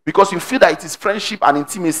issues because you feel that it is friendship and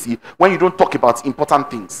intimacy when you don't talk about important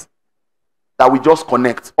things that we just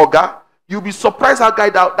connect. Oga, you'll be surprised that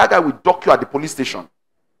guy will dock you at the police station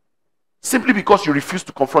simply because you refuse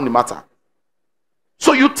to confront the matter.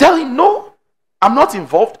 So you tell him, no, I'm not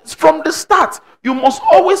involved. It's from the start. You must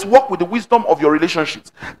always work with the wisdom of your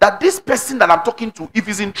relationships. That this person that I'm talking to, if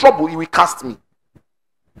he's in trouble, he will cast me.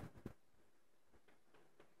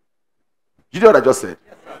 You know what I just said?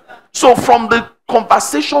 So from the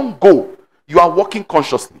conversation go, you are working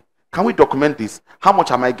consciously. Can we document this? How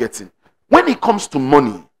much am I getting? When it comes to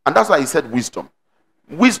money, and that's why he said wisdom.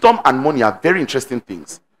 Wisdom and money are very interesting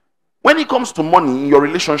things. When it comes to money in your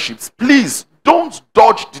relationships, please don't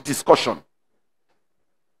dodge the discussion.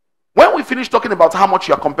 When we finish talking about how much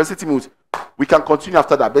you are compensating me with, we can continue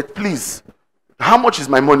after that. But please, how much is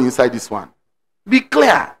my money inside this one? Be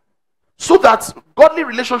clear. So that godly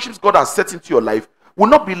relationships God has set into your life will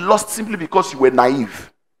not be lost simply because you were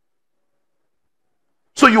naive.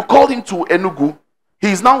 So you called him to Enugu.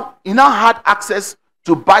 He now had access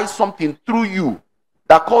to buy something through you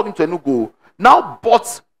that called him to Enugu. Now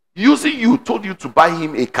bought, using you, told you to buy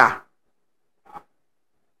him a car.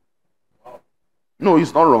 No,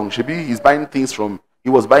 he's not wrong. Shebi, he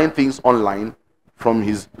was buying things online from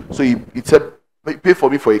his, so he said, pay for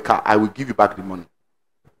me for a car, I will give you back the money.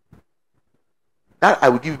 That I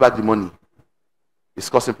will give you back the money is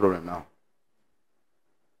causing problem now.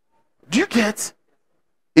 Do you get?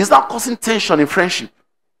 It's now causing tension in friendship.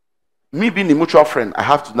 Me being a mutual friend, I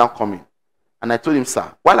have to now come in. And I told him,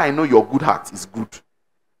 sir, while I know your good heart is good,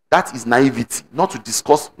 that is naivety, not to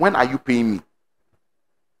discuss when are you paying me.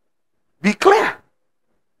 Be clear.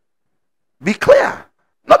 Be clear.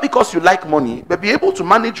 Not because you like money, but be able to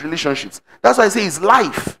manage relationships. That's why I say it's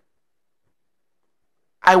life.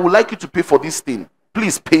 I would like you to pay for this thing.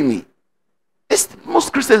 Please pay me.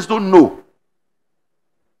 Most Christians don't know.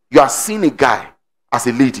 You are seeing a guy as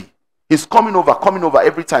a lady. He's coming over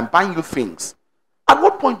every time, buying you things. At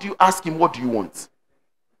what point do you ask him, what do you want?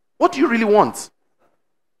 What do you really want?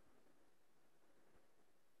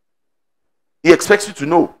 He expects you to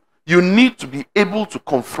know. You need to be able to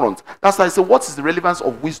confront. That's why I say, what is the relevance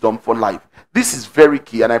of wisdom for life? This is very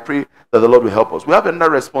key, and I pray that the Lord will help us. We have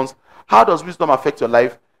another response. How does wisdom affect your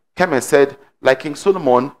life? Kemen said, like King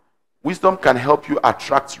Solomon, wisdom can help you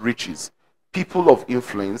attract riches, people of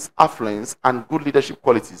influence, affluence, and good leadership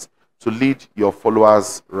qualities to lead your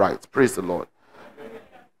followers right. Praise the Lord.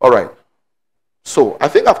 All right. So I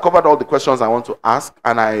think I've covered all the questions I want to ask,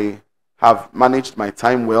 and I have managed my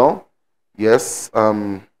time well. Yes.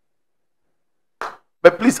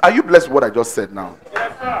 But please, are you blessed with what I just said now?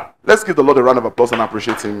 Yes, sir. Let's give the Lord a round of applause and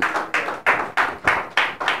appreciate him.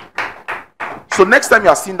 So next time you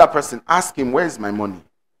are seeing that person, ask him, where is my money?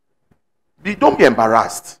 Don't be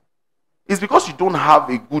embarrassed. It's because you don't have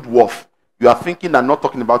a good worth. You are thinking that not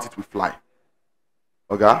talking about it will fly.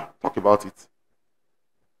 Okay? Talk about it.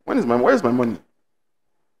 Where is my money?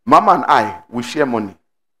 Mama and I, we share money.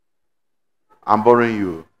 I'm borrowing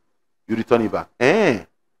you. You return it back.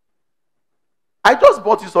 I just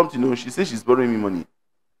bought you something. No, she says she's borrowing me money.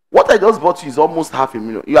 What I just bought you is almost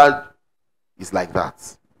 $500,000. It's like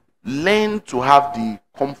that. Learn to have the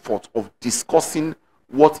comfort of discussing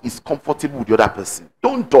what is comfortable with the other person.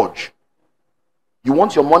 Don't dodge. You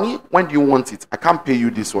want your money? When do you want it? I can't pay you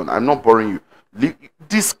this one. I'm not borrowing you.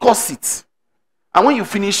 Discuss it. And when you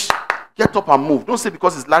finish, get up and move. Don't say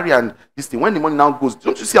because it's Larry and this thing. When the money now goes,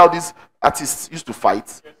 don't you see how these artists used to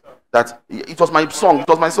fight? Yes, that it was my song. It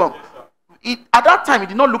was my song. At that time, it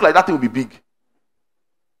did not look like that thing would be big.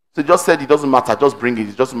 So he just said, it doesn't matter. Just bring it.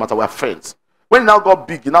 It doesn't matter. We're friends. When it now got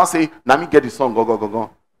big, you now say, Nami, get the song. Go, go, go, go.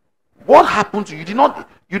 What happened to you?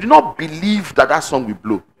 You did not believe that song will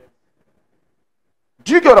blow.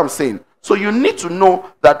 Do you get what I'm saying? So you need to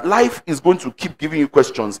know that life is going to keep giving you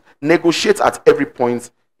questions. Negotiate at every point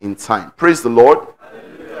in time. Praise the Lord.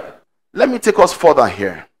 Hallelujah. Let me take us further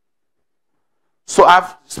here. So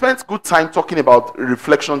I've spent good time talking about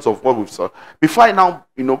reflections of what we've saw. Before I now,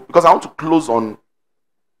 because I want to close on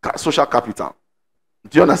social capital.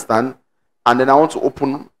 Do you understand? And then I want to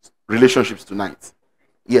open relationships tonight.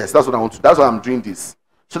 Yes, that's what I want to. That's why I'm doing this.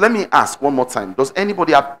 So let me ask one more time. Does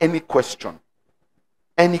anybody have any question?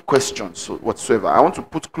 Any questions whatsoever? I want to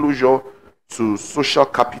put closure to social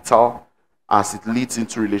capital as it leads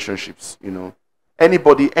into relationships.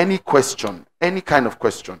 Anybody, any question, any kind of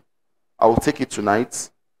question. I will take it tonight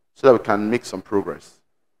so that we can make some progress.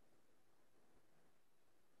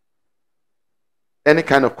 Any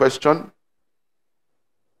kind of question?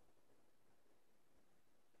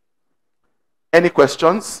 Any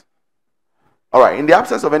questions? All right, in the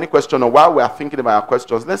absence of any question, or while we are thinking about our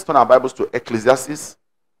questions, let's turn our Bibles to Ecclesiastes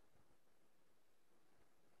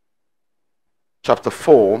chapter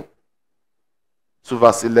 4 to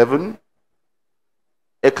verse 11.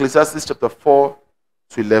 Ecclesiastes chapter 4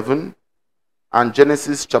 to 11. And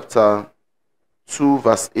Genesis chapter 2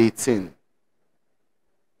 verse 18.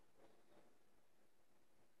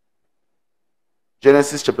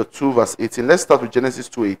 Genesis chapter 2 verse 18. Let's start with Genesis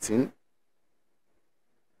 2:18.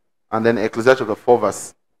 And then Ecclesiastes chapter 4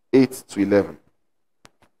 verse 8 to 11.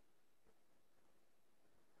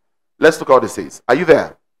 Let's look at what it says. Are you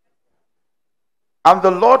there? And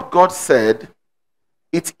the Lord God said,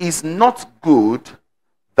 it is not good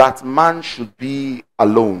that man should be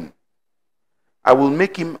alone. I will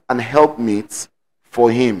make him an helpmeet for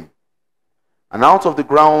him. And out of the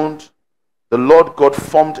ground the Lord God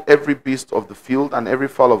formed every beast of the field and every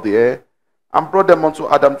fowl of the air, and brought them unto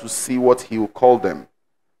Adam to see what he would call them.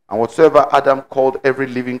 And whatsoever Adam called every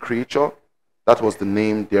living creature, that was the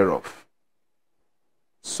name thereof.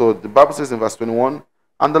 So the Bible says in verse 21,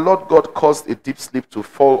 and the Lord God caused a deep sleep to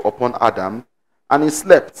fall upon Adam, and he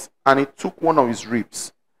slept, and he took one of his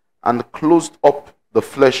ribs, and closed up the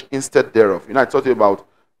flesh instead thereof. I told you about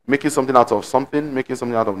making something out of something, making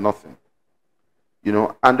something out of nothing.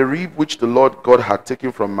 And the rib which the Lord God had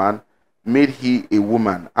taken from man, made he a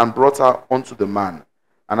woman, and brought her unto the man.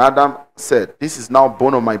 And Adam said, this is now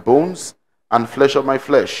bone of my bones, and flesh of my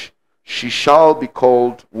flesh. She shall be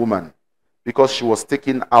called woman, because she was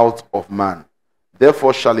taken out of man.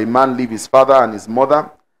 Therefore shall a man leave his father and his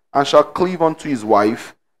mother, and shall cleave unto his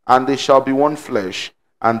wife, and they shall be one flesh.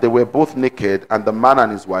 And they were both naked, and the man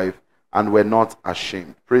and his wife, and were not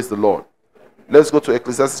ashamed. Praise the Lord. Let's go to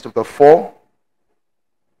Ecclesiastes chapter 4.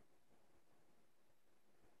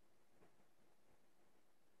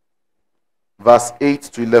 Verse 8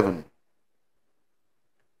 to 11.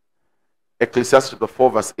 Ecclesiastes chapter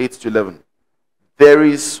 4, verse 8 to 11. There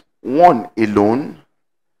is one alone,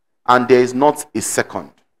 and there is not a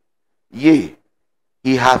second. Yea,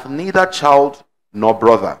 he hath neither child nor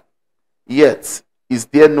brother, yet is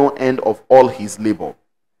there no end of all his labor.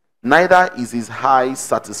 Neither is his eye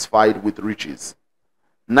satisfied with riches.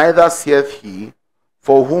 Neither saith he,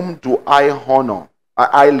 for whom do I honor,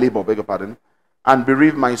 I labor, beg your pardon, and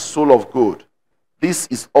bereave my soul of good. This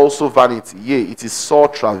is also vanity, yea, it is sore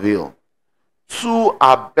travail. Two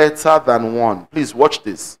are better than one. Please watch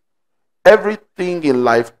this. Everything in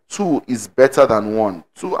life, two is better than one.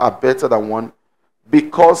 Two are better than one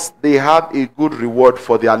because they have a good reward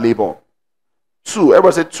for their labor. Two.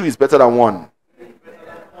 Everybody say two is better than one.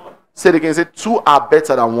 Say it again. Say two are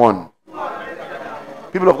better than one.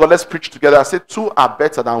 People of God, let's preach together. Say two are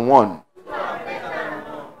better than one.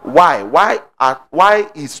 Why? Why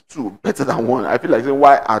is two better than one? I feel like saying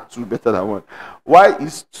why are two better than one? Why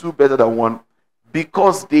is two better than one?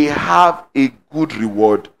 Because they have a good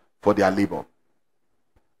reward for their labor.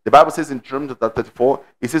 The Bible says in Deuteronomy chapter 34,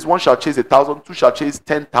 it says one shall chase 1,000, two shall chase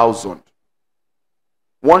 10,000.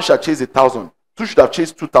 One shall chase 1,000, two should have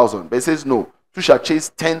chased 2,000. But it says no, two shall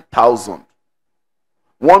chase 10,000.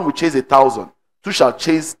 One will chase 1,000, two shall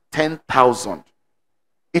chase 10,000.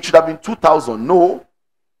 It should have been 2,000. No,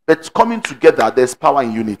 but coming together, there's power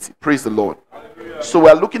in unity. Praise the Lord. Hallelujah. So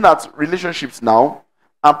we're looking at relationships now.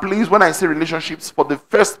 And please, when I say relationships, for the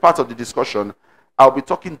first part of the discussion, I'll be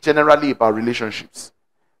talking generally about relationships.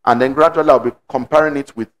 And then gradually I'll be comparing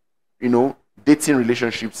it with, dating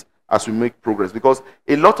relationships as we make progress. Because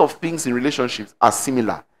a lot of things in relationships are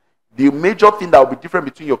similar. The major thing that will be different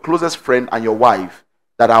between your closest friend and your wife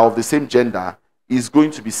that are of the same gender is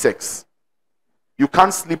going to be sex. You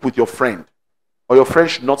can't sleep with your friend, or your friend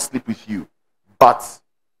should not sleep with you. But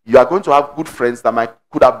you are going to have good friends that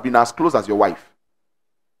could have been as close as your wife.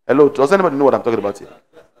 Hello, does anybody know what I'm talking about here?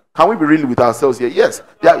 Can we be real with ourselves here? Yes.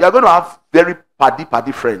 You're going to have very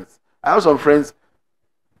paddy friends. I have some friends,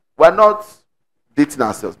 we're not dating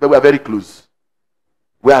ourselves, but we're very close.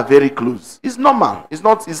 We are very close. It's normal. It's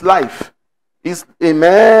not, it's life. It's,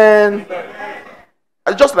 amen.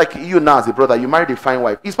 And just like you now as a brother, you married a fine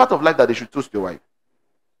wife. It's part of life that they should toast your wife.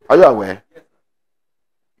 Are you aware?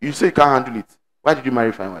 You say you can't handle it. Why did you marry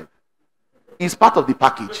a fine wife? It's part of the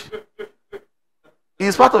package.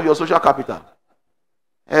 It's part of your social capital.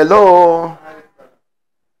 Hello.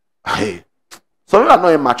 Hey. Some people are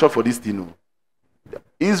not immature for this thing.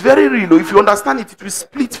 It's very real. If you understand it, it will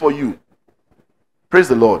split for you. Praise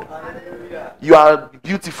the Lord. You are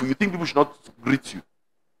beautiful. You think people should not greet you.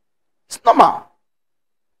 It's normal.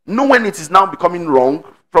 Know when it is now becoming wrong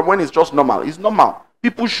from when it's just normal. It's normal.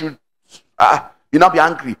 People should you not be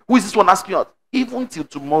angry. Who is this one asking out? Even till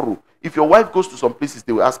tomorrow, if your wife goes to some places,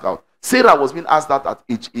 they will ask out. Sarah was being asked that at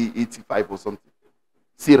age 85 or something.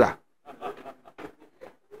 Sarah.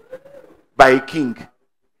 By a king.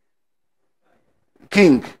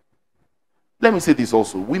 King. Let me say this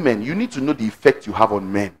also. Women, you need to know the effect you have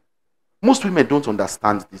on men. Most women don't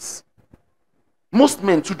understand this. Most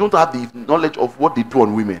men too don't have the knowledge of what they do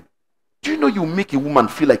on women. Do you know you make a woman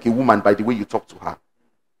feel like a woman by the way you talk to her?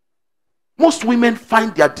 Most women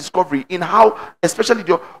find their discovery in how, especially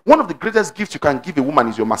one of the greatest gifts you can give a woman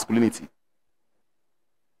is your masculinity.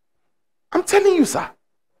 I'm telling you, sir.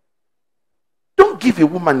 Don't give a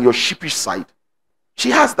woman your sheepish side. She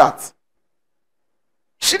has that.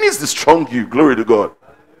 She needs the strong you. Glory to God.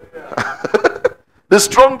 The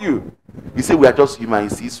strong you. You say, we are just human. You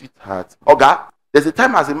see, sweetheart. Okay, there's a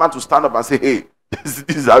time as a man to stand up and say, hey, this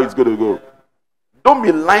is how it's going to go. Don't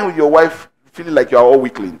be lying with your wife feeling like you are all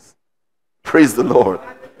weaklings. Praise the Lord.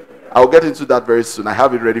 I'll get into that very soon. I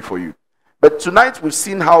have it ready for you. But tonight we've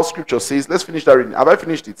seen how scripture says, let's finish that reading. Have I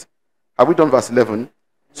finished it? Have we done verse 11?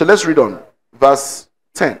 So let's read on. Verse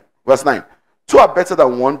 10, verse 9. Two are better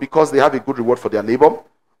than one because they have a good reward for their labor.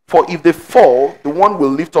 For if they fall, the one will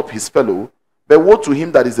lift up his fellow. But woe to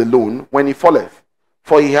him that is alone when he falleth,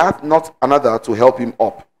 for he hath not another to help him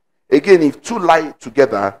up. Again, if two lie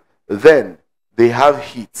together, then they have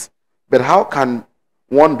heat. But how can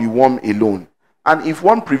one be warm alone? And if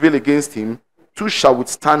one prevail against him, two shall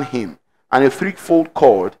withstand him. And a threefold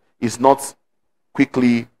cord is not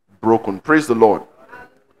quickly broken. Praise the Lord.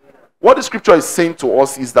 What the scripture is saying to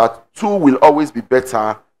us is that two will always be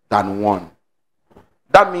better than one.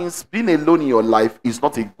 That means being alone in your life is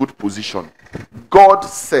not a good position. God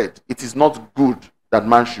said it is not good that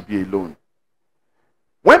man should be alone.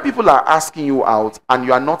 When people are asking you out and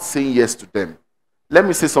you are not saying yes to them, let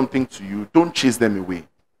me say something to you. Don't chase them away.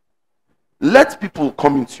 Let people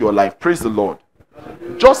come into your life. Praise the Lord.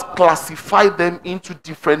 Just classify them into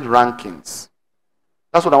different rankings.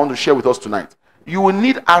 That's what I want to share with us tonight. You will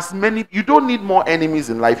need as many, you don't need more enemies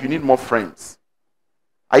in life, you need more friends.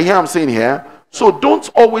 Are you hear what I'm saying here? So don't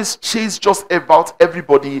always chase just about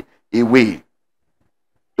everybody away.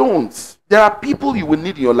 Don't. There are people you will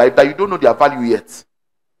need in your life that you don't know their value yet.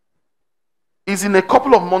 Is in a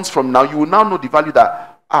couple of months from now, you will now know the value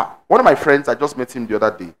that, one of my friends, I just met him the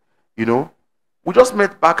other day, you know, we just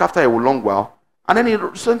met back after a long while, and then he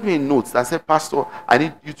sent me a note that said, Pastor, I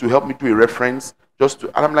need you to help me do a reference,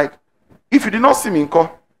 and I'm like, if you did not see me in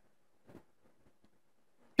call,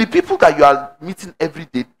 the people that you are meeting every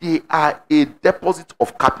day, they are a deposit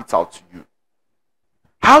of capital to you.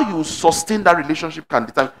 How you sustain that relationship can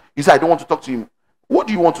determine. You say, I don't want to talk to him. What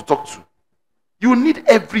do you want to talk to? You need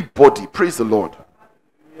everybody. Praise the Lord.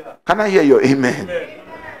 Can I hear your amen?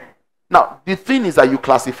 Now, the thing is that you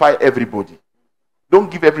classify everybody. Don't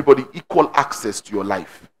give everybody equal access to your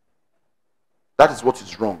life. That is what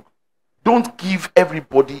is wrong. Don't give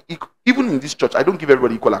everybody, even in this church, I don't give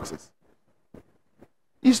everybody equal access.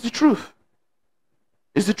 It's the truth.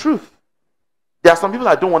 It's the truth. There are some people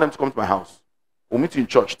I don't want them to come to my house. We'll meet you in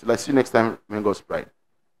church till I see you next time when God's pride.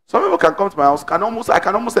 Some people can come to my house, I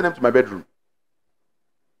can almost send them to my bedroom.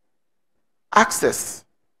 Access.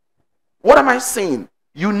 What am I saying?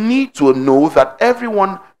 You need to know that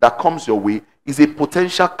everyone that comes your way is a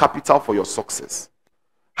potential capital for your success.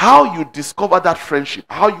 How you discover that friendship,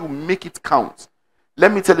 how you make it count.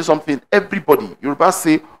 Let me tell you something. Everybody, Yoruba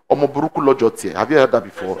say, Omoburuku lojotie. Have you heard that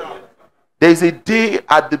before? There is a day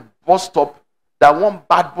at the bus stop that one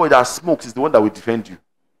bad boy that smokes is the one that will defend you.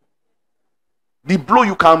 The blow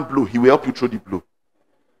you can't blow, he will help you throw the blow.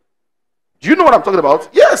 Do you know what I'm talking about?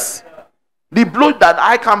 Yes. The blow that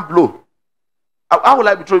I can't blow. How will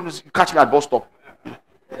I be throwing this? You catch me at bus stop.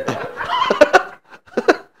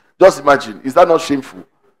 Just imagine. Is that not shameful?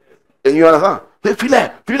 And you understand? Feel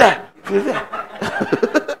it.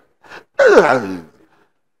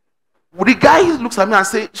 The guy looks at me and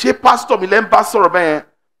say, "She pastor, me learn pastor, man.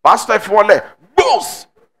 Pastor, if you want to, boss."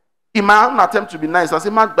 In my own attempt to be nice, I say,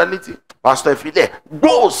 "Man, banity, pastor, if you there,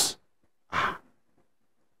 boss."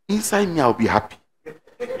 Inside me, I'll be happy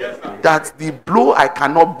that the blow I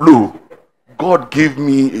cannot blow, God gave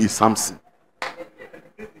me a Samson.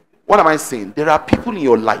 What am I saying? There are people in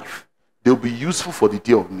your life, they'll be useful for the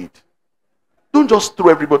day of need. Don't just throw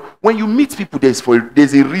everybody. When you meet people, there's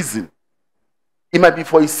a reason. It might be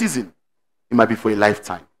for a season. It might be for a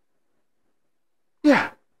lifetime.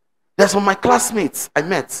 Yeah. There's some of my classmates I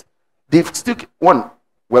met. They've still,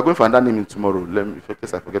 we're going for another naming tomorrow. In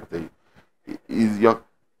case I forget to tell you.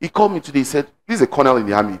 He called me today. He said, this is a colonel in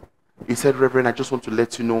the army. He said, Reverend, I just want to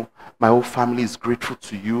let you know my whole family is grateful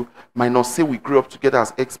to you. Might not say we grew up together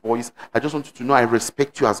as ex-boys. I just want you to know I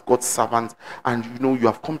respect you as God's servant. And you know you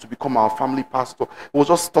have come to become our family pastor. He was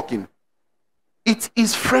just talking. It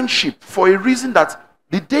is friendship for a reason that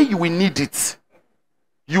the day you will need it,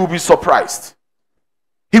 you will be surprised.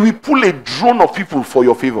 He will pull a drone of people for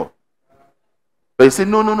your favor. But he said,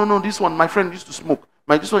 no, this one, my friend used to smoke.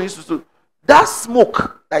 This one used to smoke. That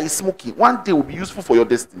smoke that is smoking, one day will be useful for your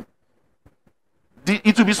destiny.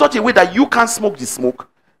 It will be such a way that you can't smoke the smoke.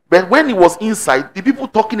 But when he was inside, the people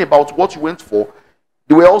talking about what you went for,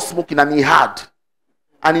 they were all smoking and he had.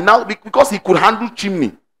 And he now, because he could handle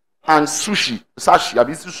chimney and sushi,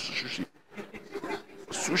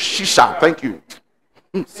 sushisha, thank you.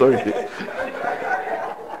 Sorry. Did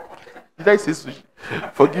I say sushi?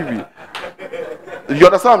 Forgive me. You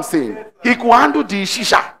understand what I'm saying? He could handle the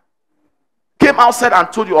shisha. Came outside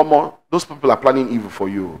and told you, Omo, those people are planning evil for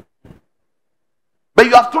you. But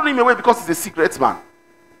you have thrown him away because he's a secret man.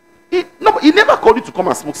 He never called you to come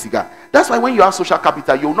and smoke cigar. That's why when you have social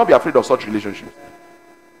capital, you will not be afraid of such relationships.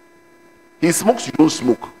 He smokes, you don't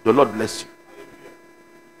smoke. The Lord bless you.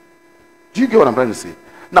 Do you get what I'm trying to say?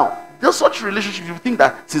 Now, there's such relationships, you think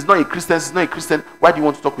that he's not a Christian, why do you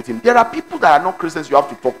want to talk with him? There are people that are not Christians you have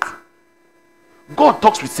to talk to. God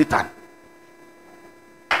talks with Satan.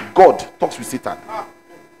 God talks with Satan.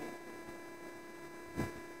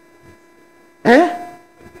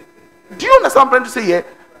 Do you understand what I'm trying to say here?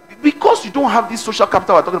 Because you don't have this social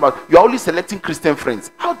capital we're talking about, you're only selecting Christian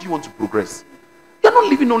friends. How do you want to progress? You're not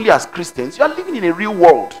living only as Christians, you are living in a real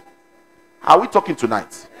world. Are we talking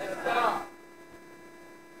tonight?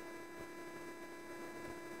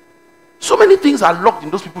 So many things are locked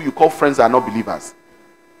in those people you call friends that are not believers.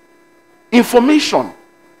 Information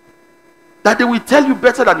that they will tell you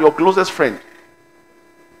better than your closest friend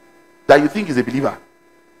that you think is a believer.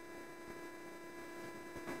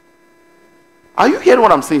 Are you hearing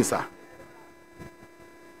what I'm saying, sir?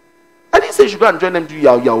 I didn't say you should go and join them to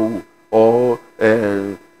Yahoo or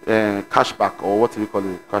cashback or what do you call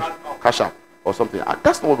it? Cash app or something.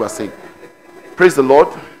 That's not what we're saying. Praise the Lord.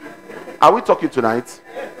 Are we talking tonight?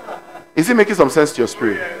 Is it making some sense to your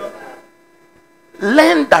spirit?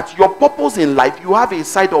 Learn that your purpose in life, you have a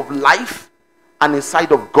side of life and a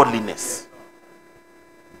side of godliness.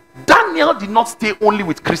 Daniel did not stay only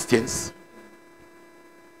with Christians.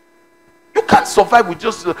 You can't survive with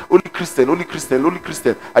just only Christian, only Christian, only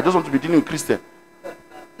Christian. I just want to be dealing with Christian.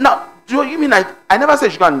 Now, do you mean I never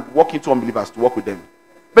said you can walk into unbelievers to work with them.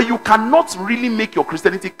 But you cannot really make your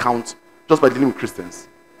Christianity count just by dealing with Christians.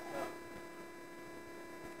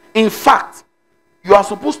 In fact, you are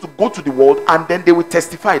supposed to go to the world and then they will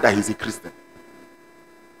testify that he's a Christian.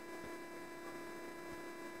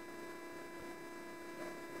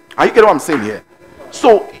 Are you getting what I'm saying here?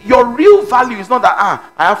 So your real value is not that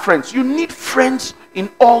I have friends. You need friends in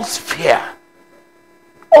all spheres.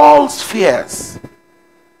 All spheres.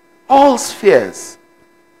 All spheres.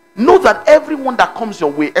 Know that everyone that comes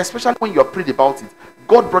your way, especially when you're prayed about it,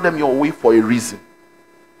 God brought them your way for a reason.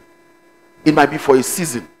 It might be for a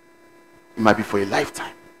season. It might be for a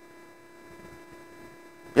lifetime.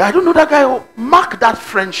 Yeah, I don't know that guy. Oh, mark that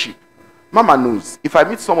friendship. Mama knows. If I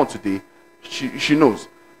meet someone today, she knows.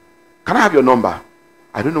 Can I have your number?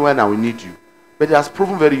 I don't know when I will need you. But it has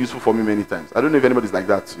proven very useful for me many times. I don't know if anybody's like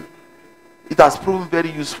that too. It has proven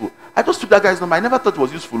very useful. I just took that guy's number. I never thought it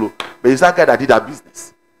was useful. But it's that guy that did that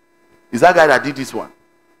business. It's that guy that did this one.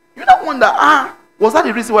 You don't wonder, was that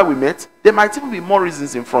the reason why we met? There might even be more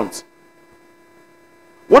reasons in front.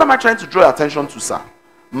 What am I trying to draw your attention to, sir?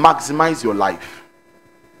 Maximize your life.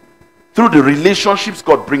 Through the relationships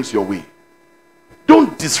God brings your way.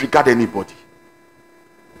 Don't disregard anybody.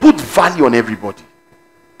 Put value on everybody.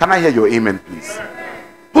 Can I hear your amen, please?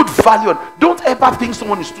 Put value on. Don't ever think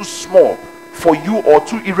someone is too small for you or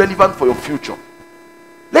too irrelevant for your future.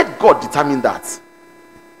 Let God determine that.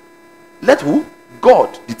 Let who?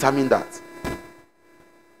 God determine that.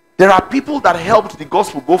 There are people that helped the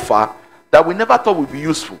gospel go far that we never thought would be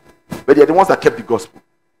useful, but they are the ones that kept the gospel.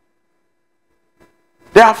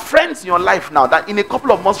 There are friends in your life now that in a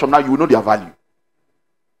couple of months from now you will know their value.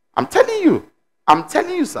 I'm telling you. I'm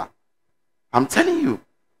telling you, sir. I'm telling you.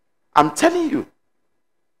 I'm telling you.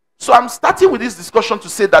 So I'm starting with this discussion to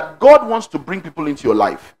say that God wants to bring people into your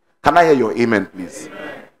life. Can I hear your amen, please?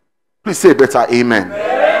 Amen. Please say better amen.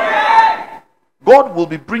 Amen. God will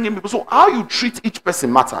be bringing people. So how you treat each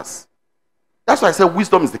person matters. That's why I said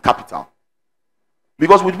wisdom is the capital.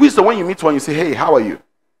 Because with wisdom, when you meet one, you say, hey, how are you?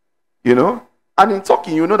 You know? And in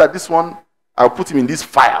talking, you know that this one, I'll put him in this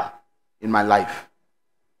file in my life.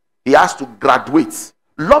 He has to graduate.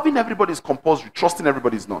 Loving everybody is compulsory. Trusting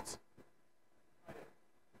everybody is not.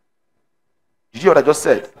 Did you hear what I just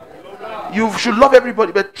said? You should love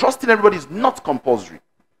everybody, but trusting everybody is not compulsory.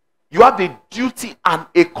 You have a duty and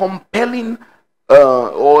a compelling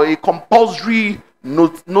or a compulsory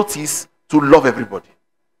notice to love everybody.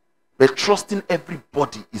 But trusting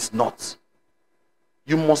everybody is not.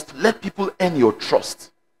 You must let people earn your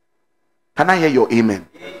trust. Can I hear your amen?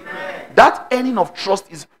 Amen. That earning of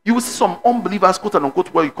trust is, you will see some unbelievers, quote and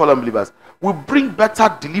unquote, what you call unbelievers, will bring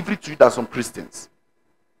better delivery to you than some Christians.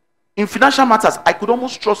 In financial matters, I could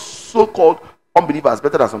almost trust so-called unbelievers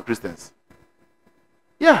better than some Christians.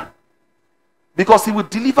 Yeah. Because he will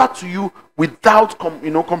deliver to you without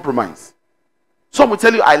compromise. Some will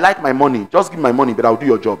tell you, I like my money. Just give me my money, but I'll do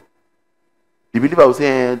your job. The believer will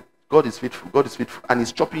say, God is faithful. God is faithful. And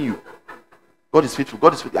he's chopping you. God is faithful.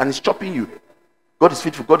 God is faithful. And he's chopping you. God is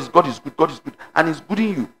faithful. God is good. God is good. And he's gooding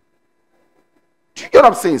you. Do you get what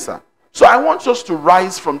I'm saying, sir? So I want us to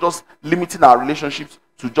rise from just limiting our relationships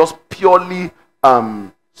to just purely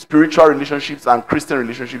spiritual relationships and Christian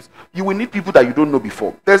relationships. You will need people that you don't know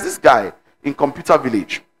before. There's this guy in Computer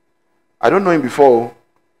Village. I don't know him before.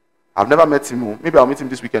 I've never met him. Maybe I'll meet him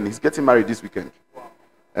this weekend. He's getting married this weekend.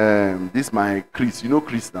 This is my Chris. You know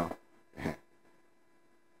Chris now.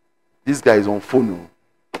 This guy is on phone.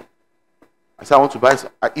 I said I want to buy.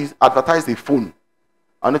 He advertised a phone.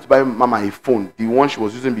 I wanted to buy Mama a phone. The one she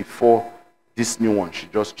was using before this new one. She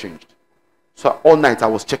just changed. So all night I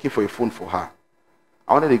was checking for a phone for her.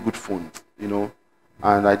 I wanted a good phone, you know,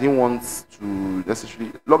 and I didn't want to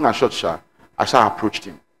necessarily. Long and short, I approached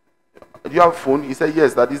him. Do you have a phone? He said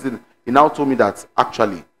yes. That is. He now told me that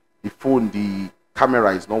actually the phone, the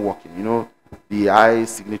camera is not working. You know, the eye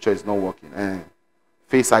signature is not working.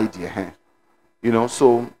 Face ID. You know,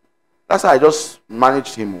 so That's how I just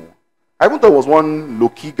managed him. I even thought it was one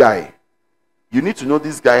low-key guy. You need to know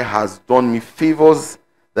this guy has done me favors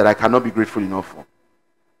that I cannot be grateful enough for.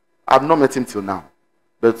 I've not met him till now.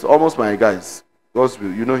 But almost my guys. God's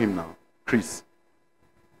will. You know him now. Chris.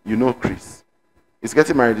 You know Chris. He's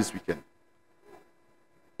getting married this weekend.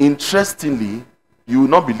 Interestingly, you will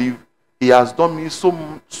not believe he has done me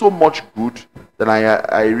so much good that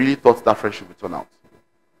I really thought that friendship would turn out.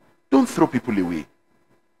 Don't throw people away.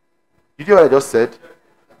 Did you hear what I just said?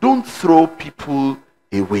 Don't throw people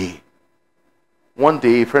away. One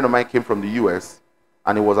day, a friend of mine came from the US,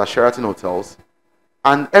 and he was at Sheraton Hotels,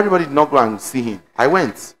 and everybody did not go and see him. I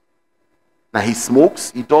went. Now, he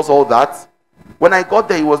smokes, he does all that. When I got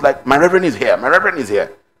there, he was like, my reverend is here, my reverend is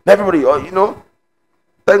here. Everybody, you know,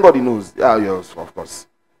 thank God he knows. Yeah, yes, of course.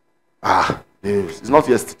 It's not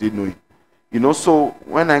yesterday knowing. You know, so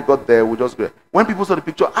when I got there, we just go. When people saw the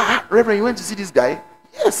picture, Reverend, you went to see this guy?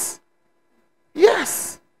 Yes.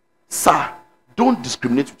 Yes. Sir, don't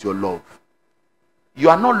discriminate with your love. You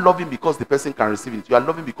are not loving because the person can receive it. You are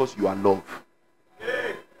loving because you are love.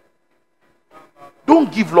 Don't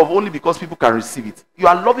give love only because people can receive it. You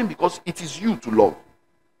are loving because it is you to love.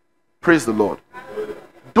 Praise the Lord.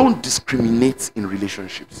 Don't discriminate in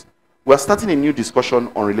relationships. We are starting a new discussion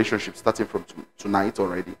on relationships starting from tonight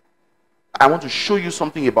already. I want to show you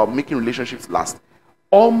something about making relationships last.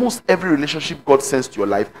 Almost every relationship God sends to your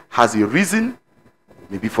life has a reason,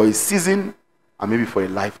 maybe for a season, and maybe for a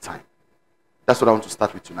lifetime. That's what I want to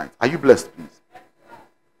start with tonight. Are you blessed, please?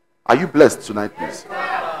 Are you blessed tonight, please?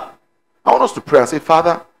 I want us to pray and say,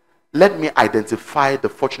 Father, let me identify the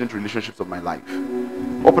fortunate relationships of my life.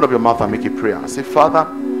 Open up your mouth and make a prayer and say, Father,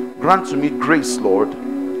 grant to me grace, Lord,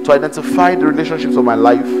 to identify the relationships of my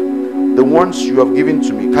life, the ones you have given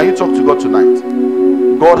to me. Can you talk to God tonight?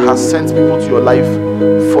 God has sent people to your life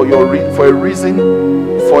for a reason,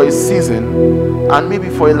 for a season, and maybe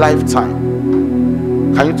for a lifetime.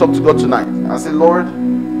 Can you talk to God tonight and say, Lord,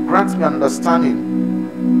 grant me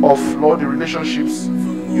understanding of, Lord, the relationships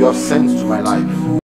you have sent to my life.